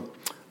from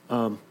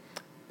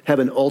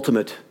having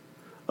ultimate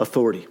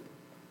authority.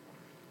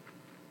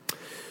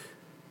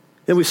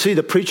 And we see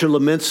the preacher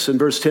laments in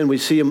verse 10, we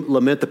see him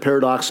lament the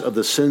paradox of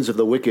the sins of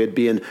the wicked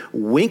being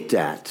winked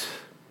at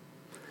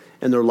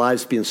and their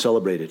lives being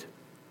celebrated.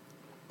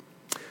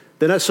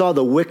 Then I saw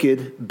the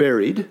wicked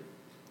buried.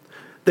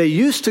 They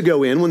used to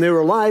go in, when they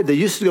were alive, they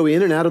used to go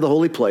in and out of the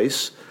holy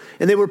place,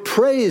 and they were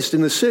praised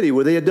in the city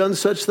where they had done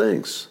such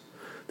things.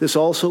 This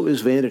also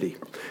is vanity.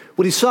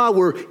 What he saw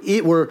were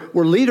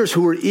leaders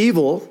who were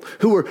evil,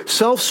 who were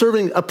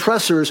self-serving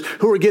oppressors,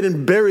 who were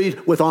getting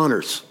buried with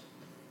honors.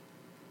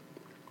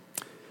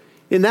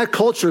 In that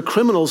culture,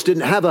 criminals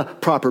didn't have a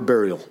proper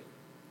burial.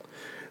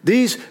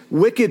 These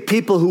wicked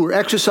people who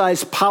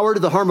exercised power to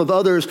the harm of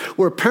others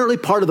were apparently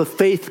part of a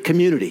faith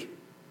community.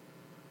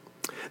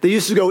 They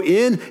used to go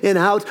in and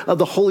out of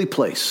the holy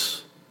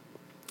place.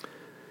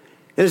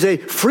 And as they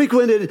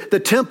frequented the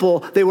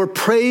temple, they were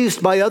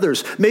praised by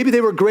others. Maybe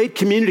they were great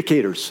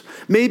communicators.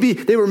 Maybe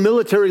they were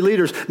military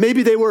leaders.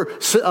 Maybe they were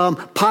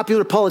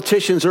popular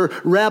politicians or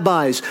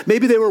rabbis.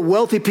 Maybe they were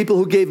wealthy people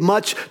who gave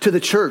much to the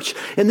church.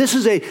 And this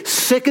is a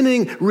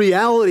sickening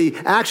reality,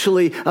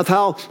 actually, of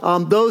how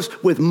those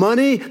with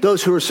money,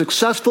 those who are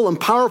successful and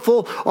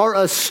powerful, are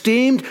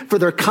esteemed for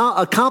their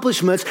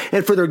accomplishments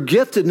and for their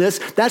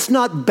giftedness. That's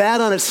not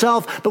bad on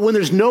itself, but when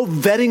there's no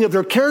vetting of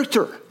their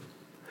character.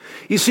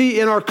 You see,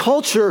 in our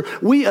culture,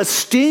 we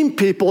esteem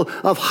people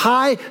of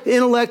high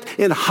intellect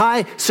and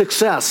high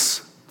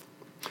success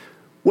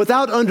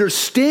without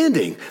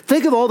understanding.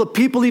 Think of all the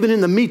people even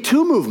in the Me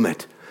Too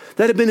movement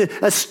that have been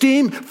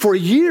esteemed for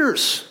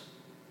years.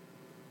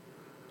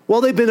 Well,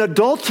 they've been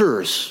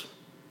adulterers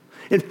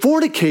and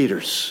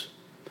fornicators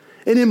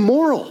and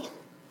immoral.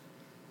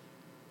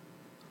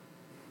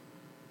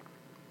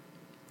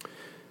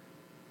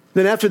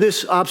 Then after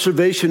this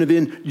observation of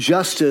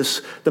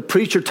injustice, the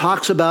preacher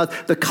talks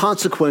about the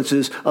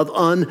consequences of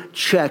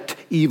unchecked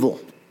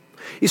evil.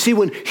 You see,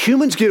 when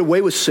humans get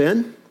away with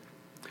sin,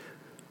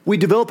 we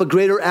develop a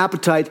greater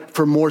appetite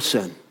for more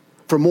sin,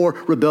 for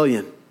more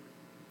rebellion.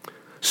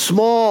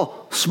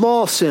 Small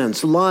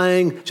sins,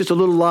 lying, just a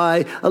little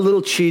lie, a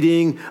little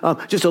cheating,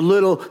 just a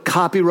little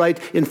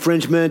copyright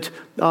infringement.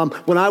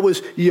 When I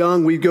was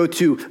young, we'd go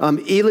to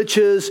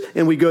Elitch's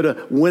and we'd go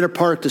to Winter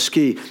Park to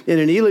ski. And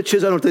in Elitch's,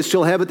 I don't know if they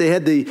still have it, they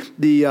had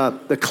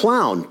the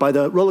clown by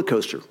the roller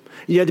coaster.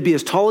 You had to be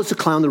as tall as the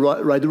clown to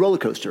ride the roller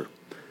coaster.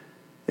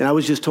 And I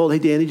was just told, hey,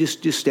 Danny,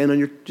 just stand on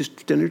your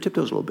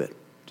tiptoes a little bit.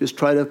 Just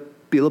try to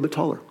be a little bit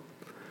taller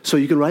so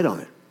you can ride on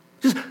it.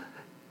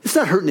 It's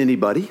not hurting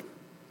anybody.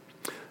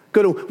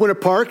 Go to Winter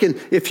Park, and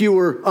if you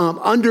were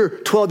under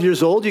 12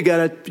 years old, you got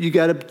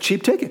a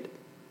cheap ticket.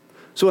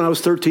 So when I was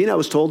 13, I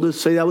was told to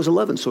say I was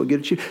 11, so I'd get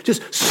a cheap.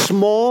 Just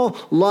small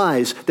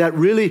lies that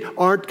really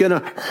aren't going to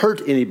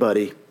hurt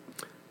anybody.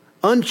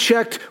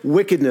 Unchecked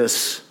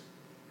wickedness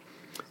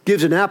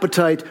gives an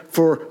appetite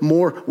for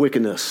more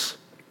wickedness.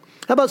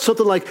 How about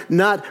something like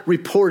not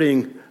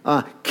reporting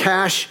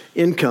cash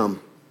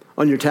income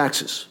on your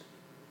taxes?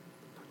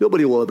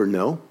 Nobody will ever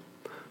know.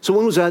 So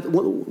when was that?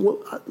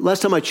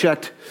 Last time I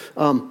checked,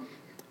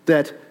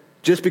 that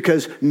just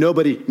because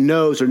nobody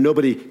knows or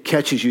nobody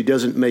catches you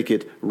doesn't make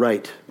it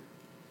right.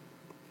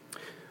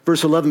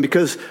 Verse 11,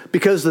 because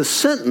the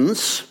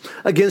sentence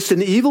against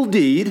an evil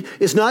deed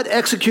is not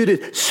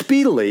executed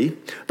speedily,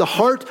 the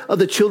heart of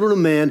the children of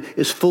man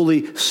is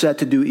fully set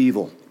to do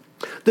evil.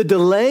 The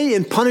delay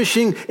in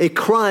punishing a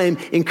crime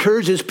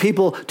encourages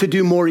people to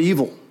do more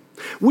evil.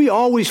 We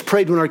always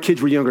prayed when our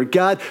kids were younger,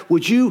 God,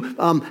 would you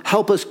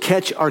help us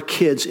catch our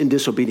kids in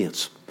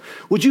disobedience?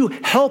 Would you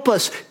help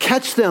us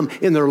catch them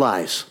in their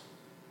lies?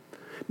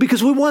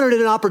 Because we wanted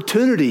an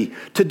opportunity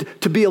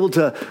to be able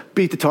to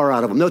beat the tar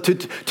out of them,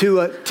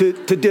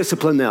 to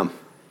discipline them.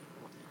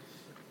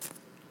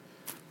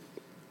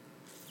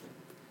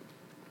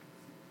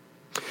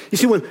 You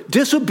see, when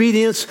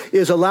disobedience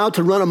is allowed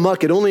to run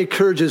amok, it only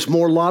encourages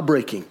more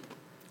lawbreaking.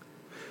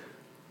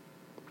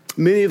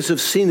 Many of us have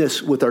seen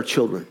this with our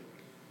children.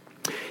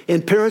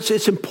 And parents,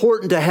 it's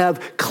important to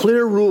have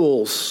clear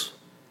rules,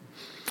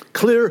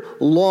 clear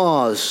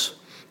laws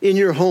in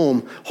your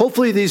home,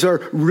 hopefully these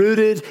are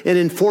rooted and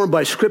informed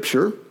by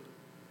Scripture,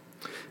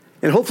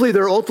 and hopefully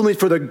they're ultimately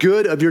for the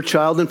good of your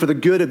child and for the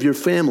good of your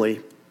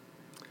family.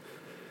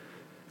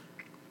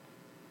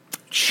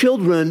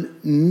 Children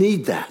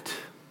need that,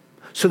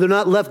 so they're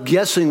not left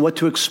guessing what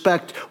to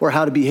expect or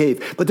how to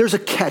behave. But there's a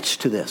catch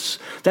to this.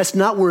 That's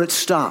not where it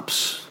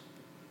stops.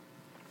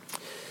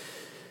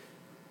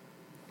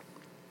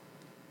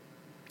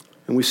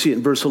 And we see it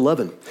in verse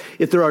 11.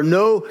 If there are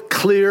no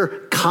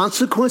clear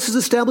consequences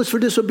established for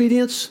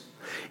disobedience,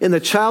 and the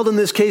child in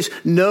this case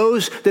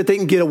knows that they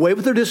can get away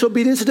with their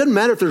disobedience, it doesn't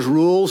matter if there's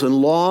rules and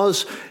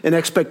laws and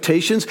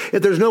expectations.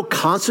 If there's no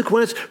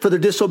consequence for their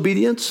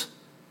disobedience,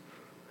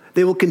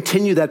 they will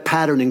continue that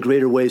pattern in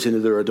greater ways into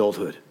their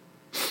adulthood.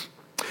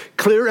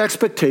 Clear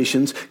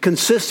expectations,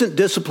 consistent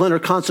discipline or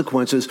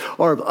consequences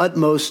are of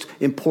utmost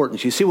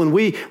importance. You see, when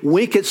we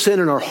wink at sin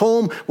in our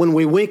home, when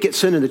we wink at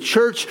sin in the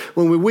church,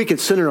 when we wink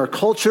at sin in our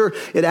culture,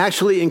 it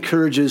actually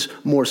encourages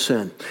more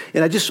sin.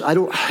 And I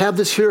don't have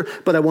this here,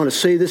 but I want to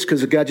say this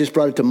because God just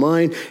brought it to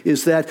mind,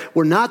 is that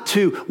we're not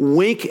to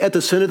wink at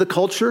the sin of the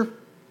culture.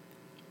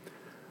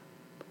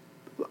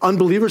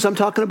 Unbelievers I'm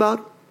talking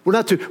about. We're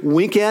not to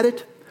wink at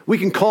it. We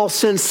can call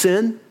sin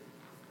sin,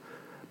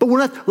 but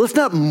let's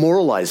not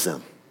moralize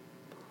them.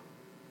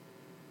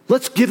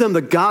 Let's give them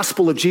the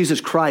gospel of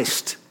Jesus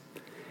Christ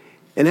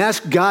and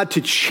ask God to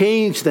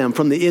change them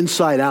from the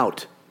inside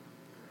out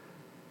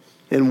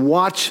and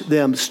watch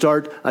them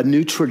start a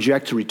new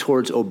trajectory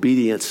towards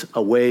obedience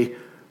away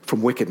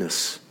from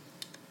wickedness.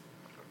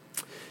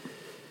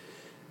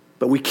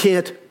 But we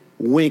can't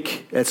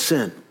wink at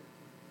sin.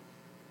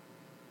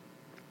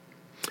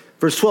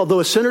 Verse 12, though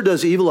a sinner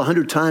does evil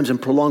 100 times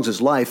and prolongs his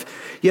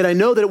life, yet I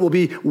know that it will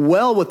be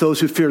well with those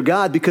who fear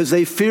God because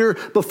they fear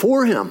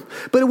before him.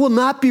 But it will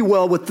not be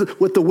well with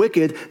the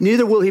wicked,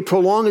 neither will he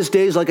prolong his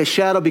days like a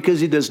shadow because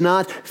he does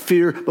not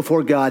fear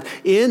before God.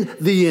 In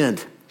the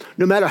end,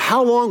 no matter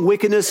how long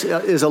wickedness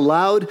is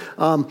allowed,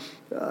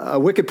 a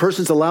wicked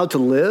person's allowed to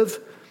live,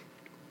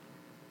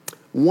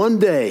 one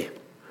day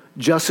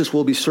justice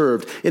will be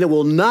served, and it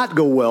will not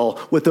go well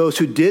with those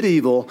who did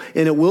evil,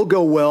 and it will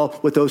go well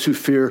with those who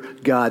fear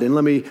God. And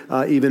let me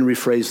even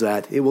rephrase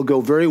that. It will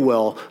go very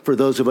well for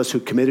those of us who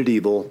committed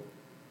evil,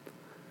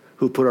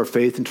 who put our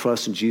faith and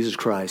trust in Jesus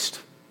Christ.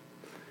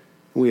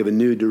 We have a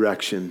new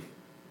direction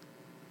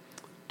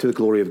to the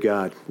glory of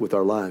God with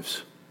our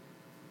lives.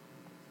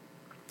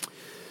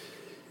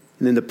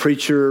 And then the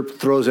preacher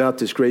throws out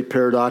this great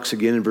paradox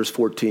again in verse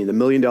 14, the $1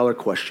 million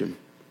question.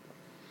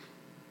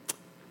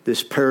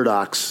 This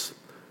paradox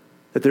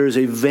that there is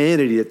a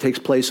vanity that takes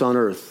place on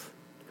earth,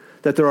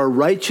 that there are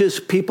righteous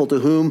people to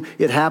whom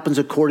it happens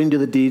according to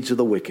the deeds of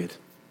the wicked.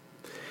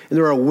 And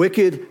there are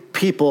wicked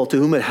people to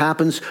whom it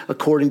happens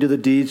according to the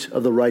deeds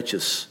of the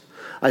righteous.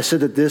 I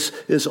said that this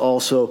is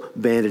also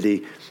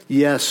vanity.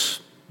 Yes,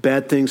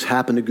 bad things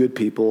happen to good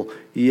people.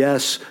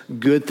 Yes,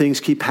 good things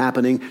keep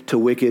happening to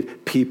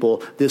wicked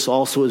people. This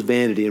also is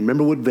vanity. And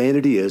remember what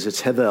vanity is.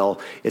 It's hevel.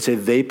 It's a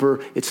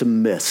vapor. It's a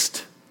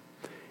mist.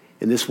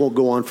 And this won't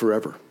go on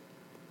forever.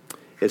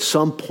 At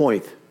some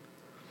point,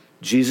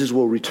 Jesus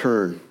will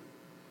return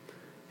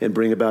and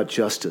bring about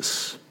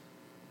justice.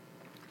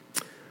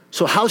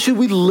 So how should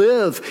we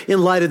live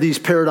in light of these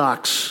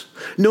paradoxes?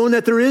 Knowing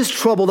that there is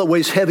trouble that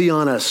weighs heavy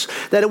on us,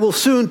 that it will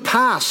soon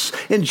pass,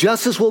 and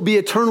justice will be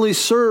eternally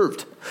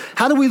served.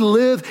 How do we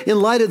live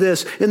in light of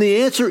this? And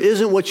the answer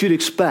isn't what you'd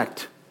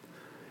expect.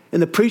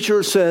 And the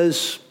preacher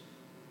says,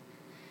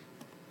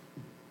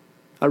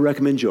 I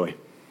recommend joy.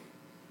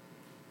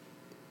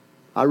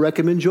 I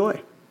recommend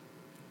joy.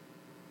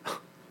 I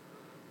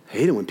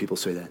hate it when people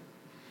say that.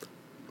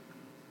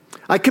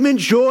 I commend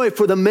joy,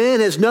 for the man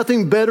has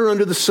nothing better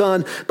under the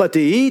sun but to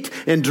eat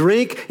and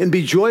drink and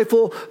be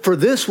joyful, for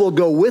this will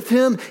go with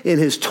him in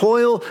his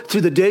toil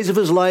through the days of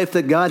his life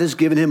that God has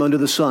given him under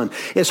the sun.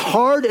 As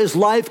hard as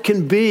life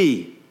can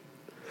be,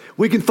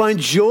 we can find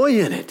joy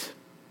in it.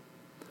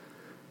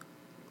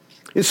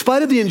 In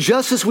spite of the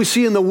injustice we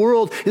see in the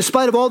world, in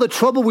spite of all the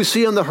trouble we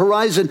see on the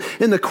horizon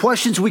and the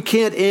questions we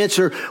can't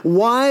answer,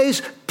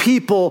 wise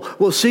people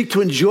will seek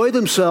to enjoy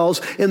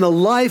themselves in the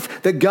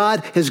life that God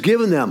has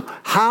given them.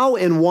 How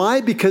and why?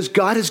 Because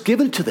God has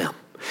given it to them.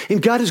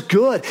 And God is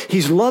good.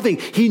 He's loving.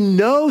 He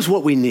knows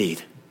what we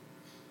need.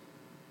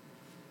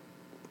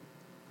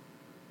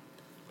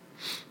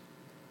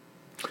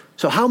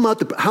 So how might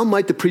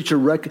the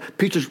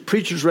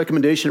preacher's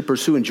recommendation to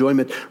pursue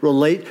enjoyment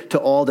relate to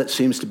all that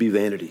seems to be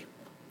vanity?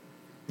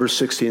 Verse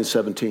 16 and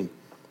 17.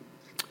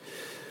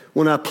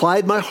 When I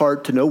applied my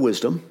heart to know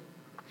wisdom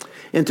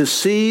and to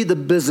see the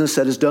business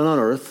that is done on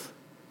earth,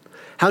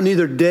 how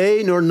neither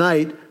day nor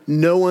night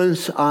no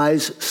one's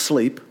eyes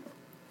sleep,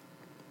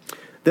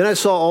 then I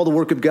saw all the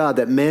work of God,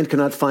 that man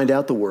cannot find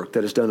out the work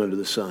that is done under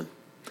the sun.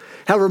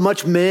 However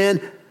much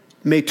man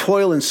may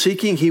toil in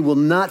seeking, he will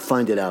not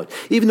find it out.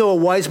 Even though a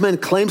wise man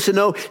claims to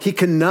know, he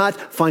cannot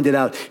find it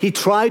out. He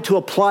tried to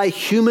apply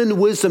human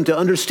wisdom to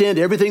understand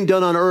everything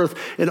done on earth,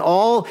 and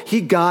all he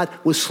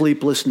got was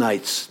sleepless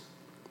nights.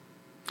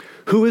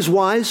 Who is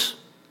wise?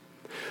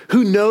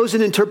 Who knows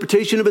an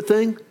interpretation of a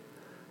thing?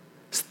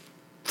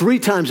 3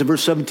 times in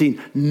verse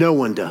 17, no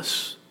one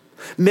does.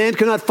 Man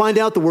cannot find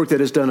out the work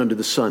that is done under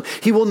the sun.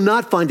 He will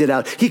not find it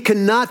out. He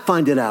cannot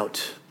find it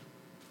out.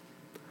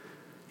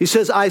 He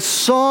says, I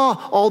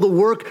saw all the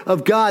work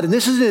of God. And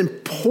this is an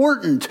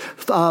important,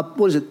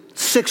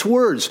 6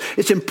 words.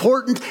 It's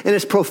important and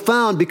it's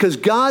profound because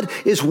God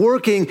is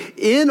working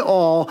in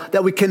all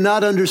that we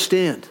cannot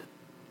understand.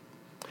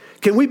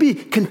 Can we be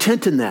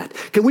content in that?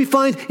 Can we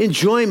find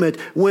enjoyment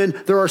when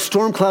there are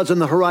storm clouds on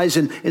the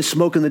horizon and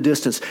smoke in the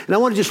distance? And I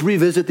want to just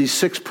revisit these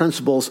 6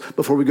 principles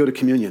before we go to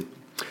communion.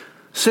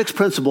 6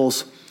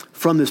 principles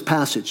from this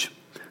passage.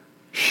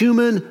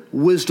 Human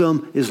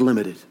wisdom is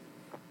limited.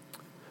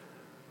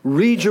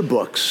 Read your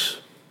books.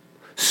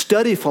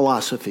 Study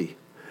philosophy.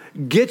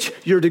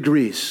 Get your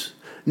degrees.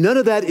 None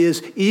of that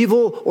is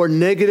evil or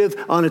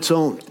negative on its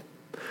own.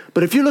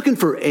 But if you're looking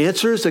for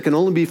answers that can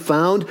only be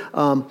found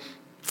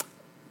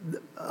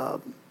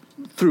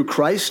through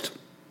Christ,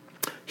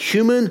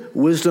 human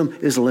wisdom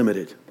is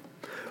limited.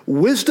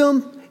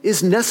 Wisdom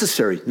is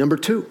necessary, number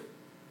 2.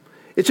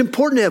 It's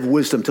important to have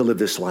wisdom to live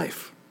this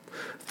life.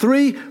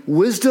 3,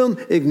 wisdom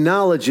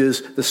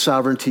acknowledges the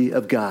sovereignty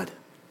of God.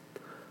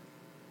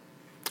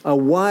 A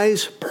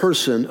wise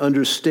person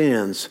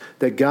understands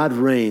that God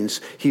reigns,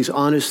 he's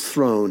on his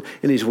throne,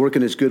 and he's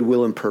working his good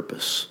will and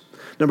purpose.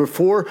 Number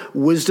 4,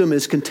 wisdom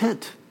is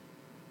content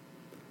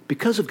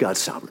because of God's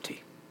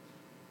sovereignty.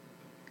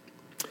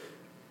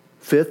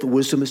 5th,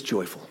 wisdom is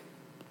joyful.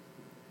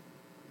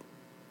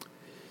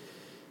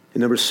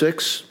 And number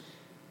 6,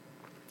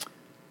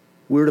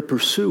 we're to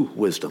pursue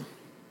wisdom.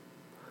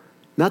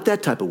 Not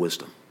that type of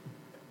wisdom,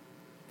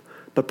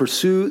 but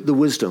pursue the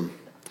wisdom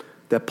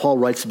that Paul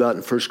writes about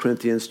in 1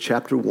 Corinthians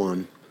chapter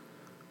 1,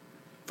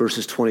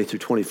 verses 20 through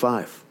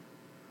 25.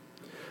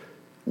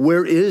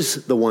 Where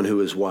is the one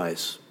who is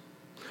wise?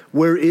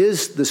 Where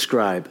is the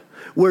scribe?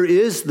 Where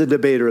is the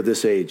debater of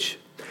this age?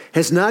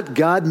 Has not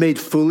God made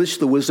foolish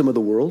the wisdom of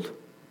the world?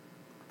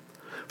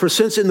 For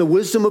since in the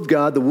wisdom of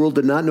God, the world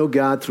did not know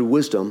God through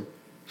wisdom,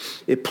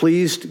 it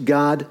pleased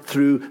God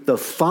through the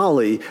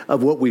folly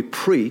of what we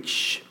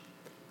preach,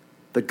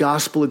 the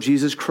gospel of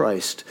Jesus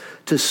Christ,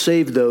 to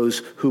save those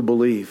who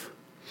believe.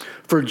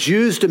 For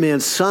Jews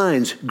demand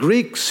signs,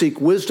 Greeks seek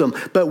wisdom,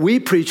 but we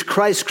preach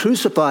Christ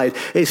crucified,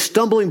 a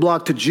stumbling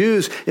block to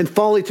Jews and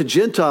folly to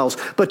Gentiles.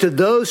 But to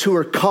those who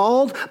are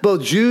called,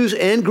 both Jews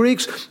and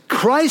Greeks,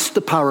 Christ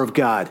the power of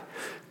God.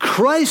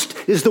 Christ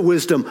is the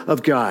wisdom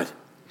of God.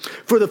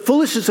 For the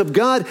foolishness of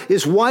God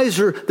is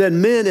wiser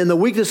than men, and the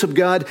weakness of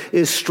God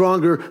is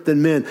stronger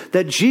than men.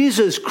 That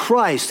Jesus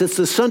Christ, that's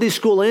the Sunday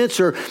school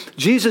answer,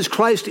 Jesus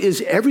Christ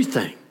is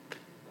everything.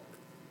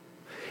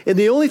 And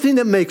the only thing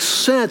that makes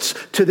sense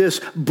to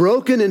this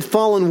broken and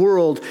fallen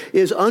world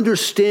is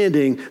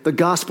understanding the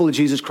gospel of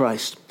Jesus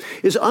Christ,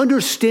 is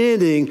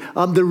understanding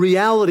the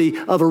reality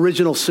of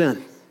original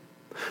sin,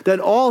 that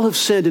all have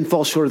sinned and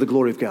fall short of the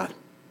glory of God.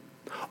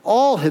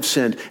 All have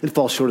sinned and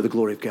fall short of the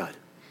glory of God.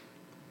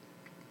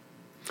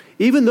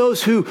 Even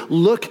those who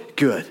look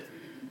good.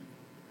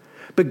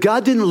 But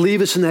God didn't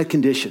leave us in that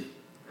condition.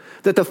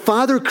 That the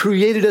Father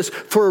created us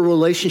for a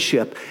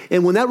relationship.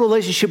 And when that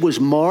relationship was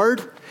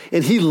marred,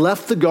 and he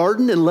left the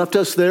garden and left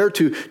us there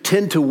to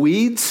tend to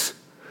weeds,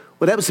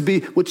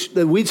 which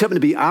the weeds happen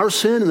to be our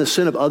sin and the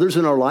sin of others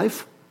in our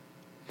life.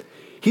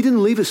 He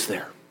didn't leave us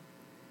there.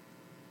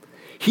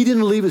 He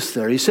didn't leave us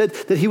there. He said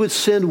that he would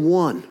send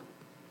one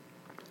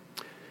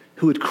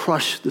who would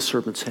crush the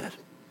serpent's head.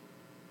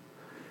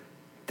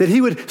 That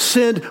he would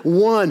send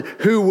one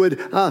who would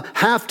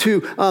have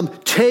to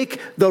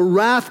take the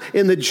wrath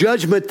and the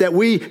judgment that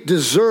we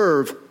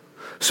deserve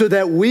so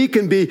that we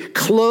can be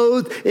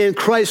clothed in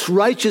Christ's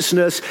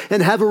righteousness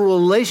and have a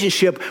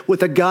relationship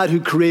with a God who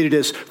created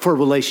us for a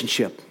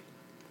relationship.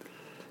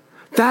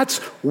 That's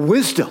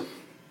wisdom.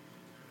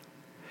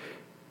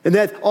 And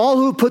that all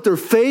who put their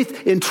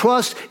faith and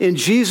trust in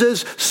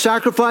Jesus'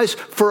 sacrifice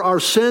for our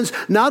sins,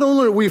 not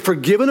only are we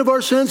forgiven of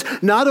our sins,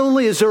 not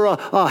only is there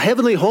a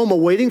heavenly home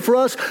awaiting for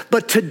us,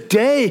 but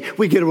today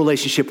we get a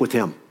relationship with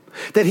him.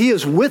 That he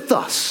is with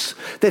us,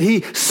 that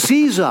he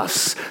sees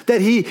us,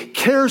 that he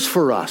cares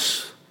for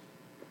us.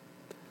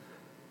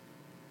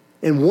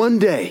 And one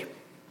day,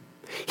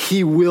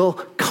 he will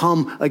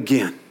come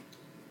again.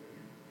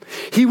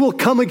 He will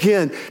come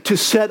again to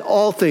set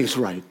all things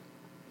right.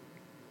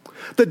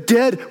 The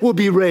dead will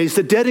be raised.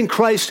 The dead in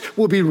Christ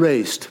will be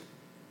raised.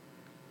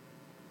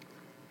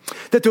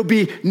 That there'll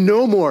be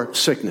no more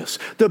sickness.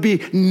 There'll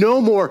be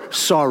no more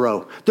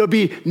sorrow. There'll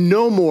be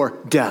no more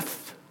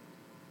death.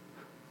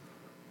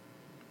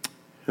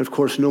 And of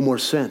course, no more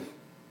sin.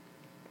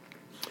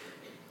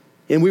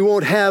 And we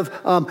won't have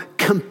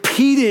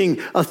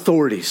competing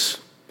authorities.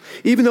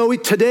 Even though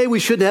today we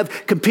shouldn't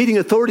have competing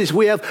authorities,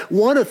 we have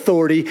one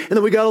authority, and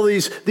then we got all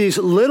these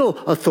little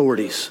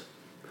authorities.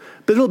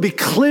 But it'll be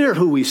clear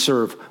who we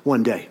serve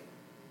one day.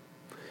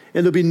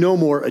 And there'll be no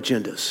more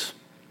agendas.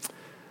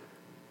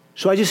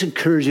 So I just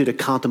encourage you to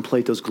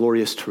contemplate those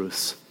glorious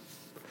truths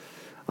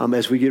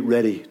as we get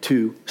ready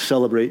to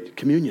celebrate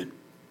communion.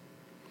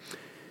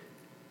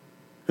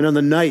 And on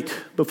the night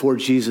before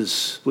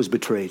Jesus was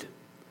betrayed,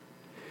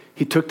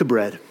 he took the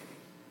bread.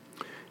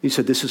 He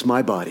said, "This is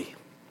my body.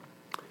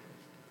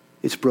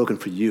 It's broken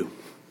for you.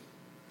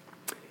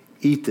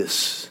 Eat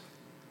this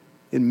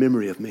in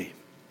memory of me."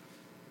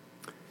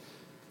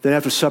 Then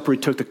after supper, he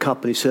took the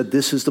cup and he said,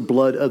 "This is the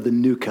blood of the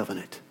new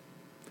covenant.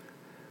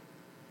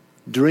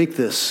 Drink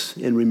this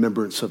in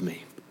remembrance of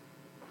me."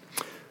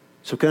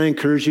 So can I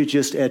encourage you,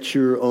 just at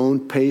your own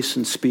pace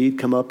and speed,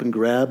 come up and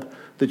grab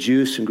the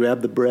juice and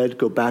grab the bread,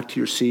 go back to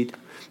your seat,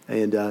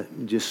 and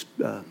just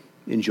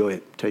enjoy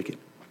it, take it.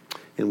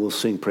 And we'll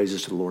sing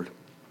praises to the Lord.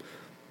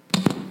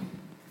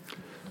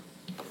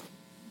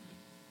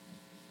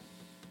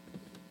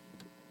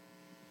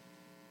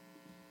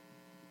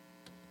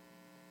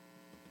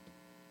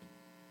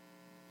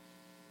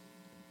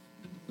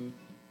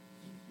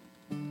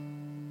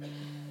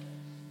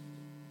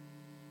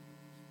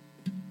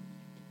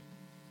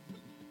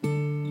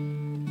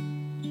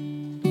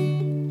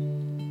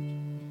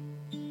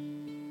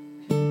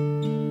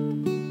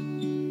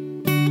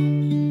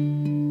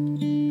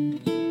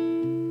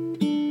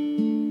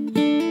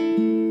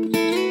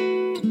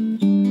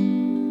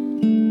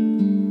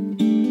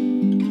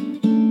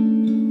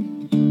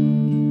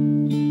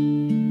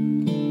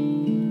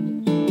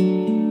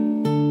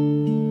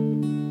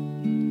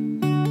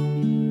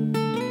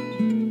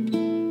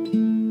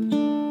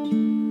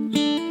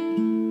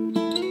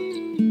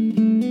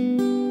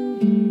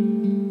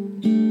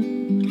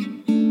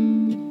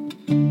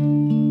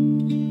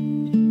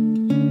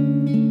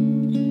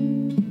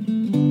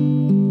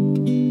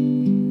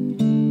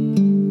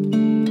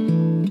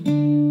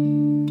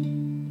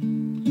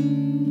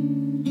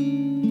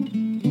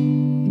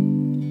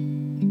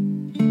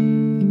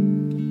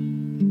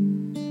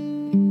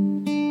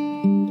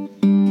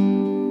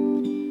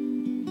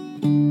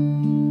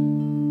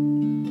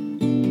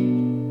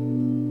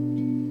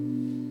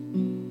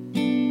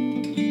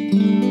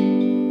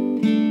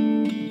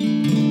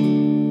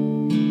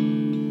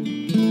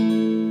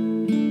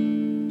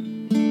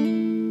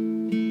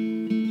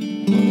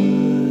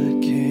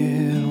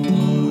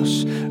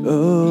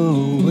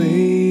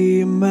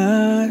 away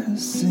my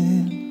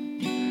sin.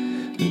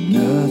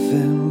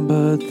 Nothing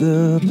but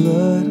the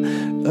blood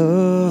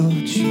of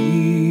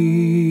Jesus.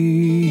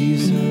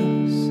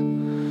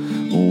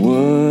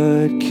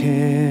 What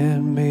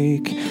can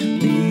make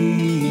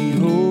me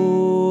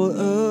whole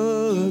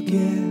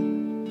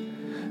again?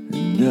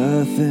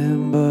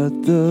 Nothing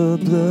but the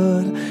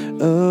blood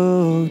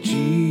of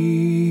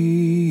Jesus.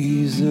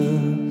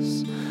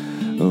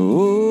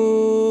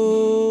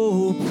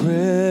 Oh,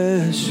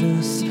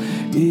 precious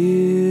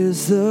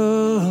is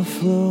the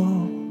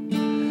flow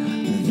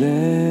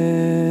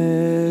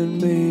that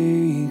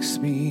makes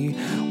me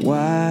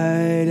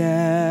white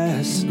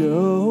as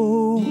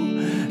snow.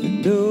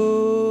 No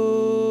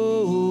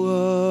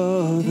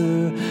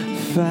other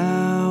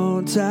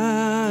fount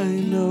I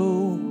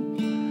know.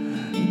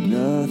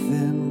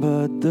 Nothing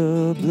but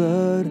the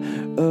blood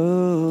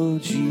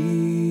of Jesus.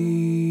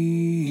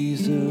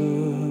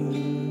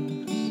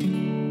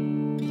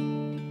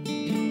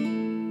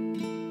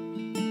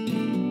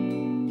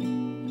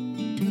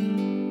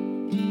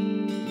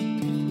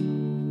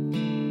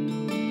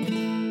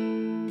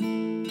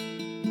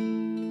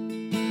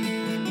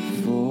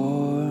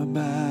 For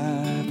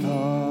my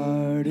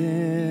part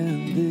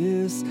in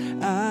this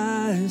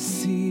I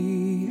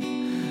see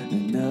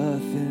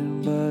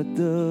nothing but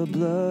the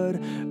blood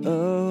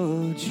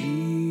of Jesus.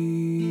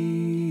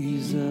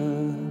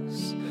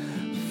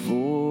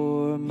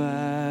 For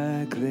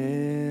my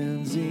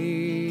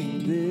cleansing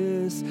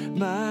this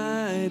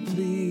my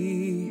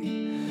plea,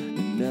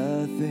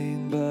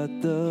 nothing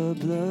but the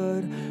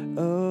blood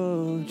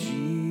of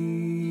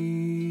Jesus.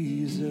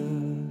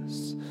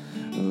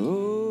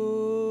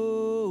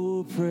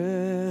 Oh,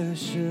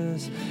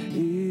 precious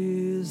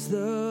is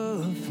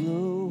the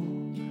flow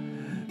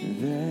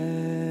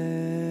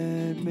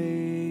that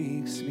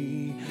makes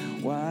me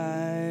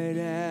white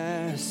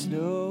as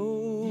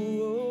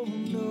snow.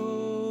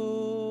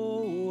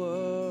 No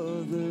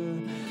other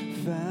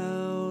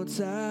fount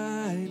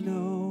I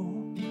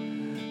know.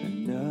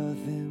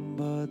 Nothing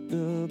but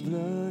the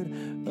blood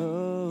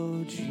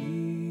of Jesus.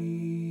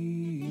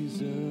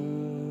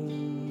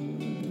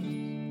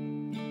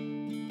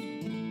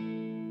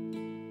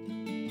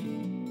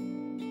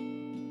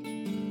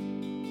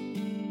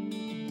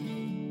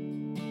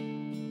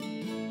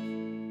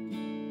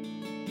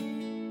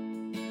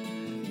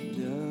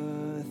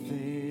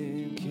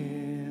 Nothing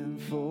can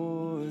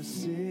for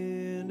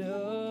sin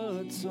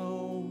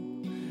atone.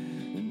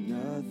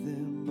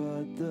 Nothing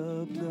but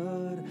the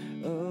blood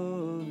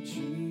of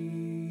Jesus.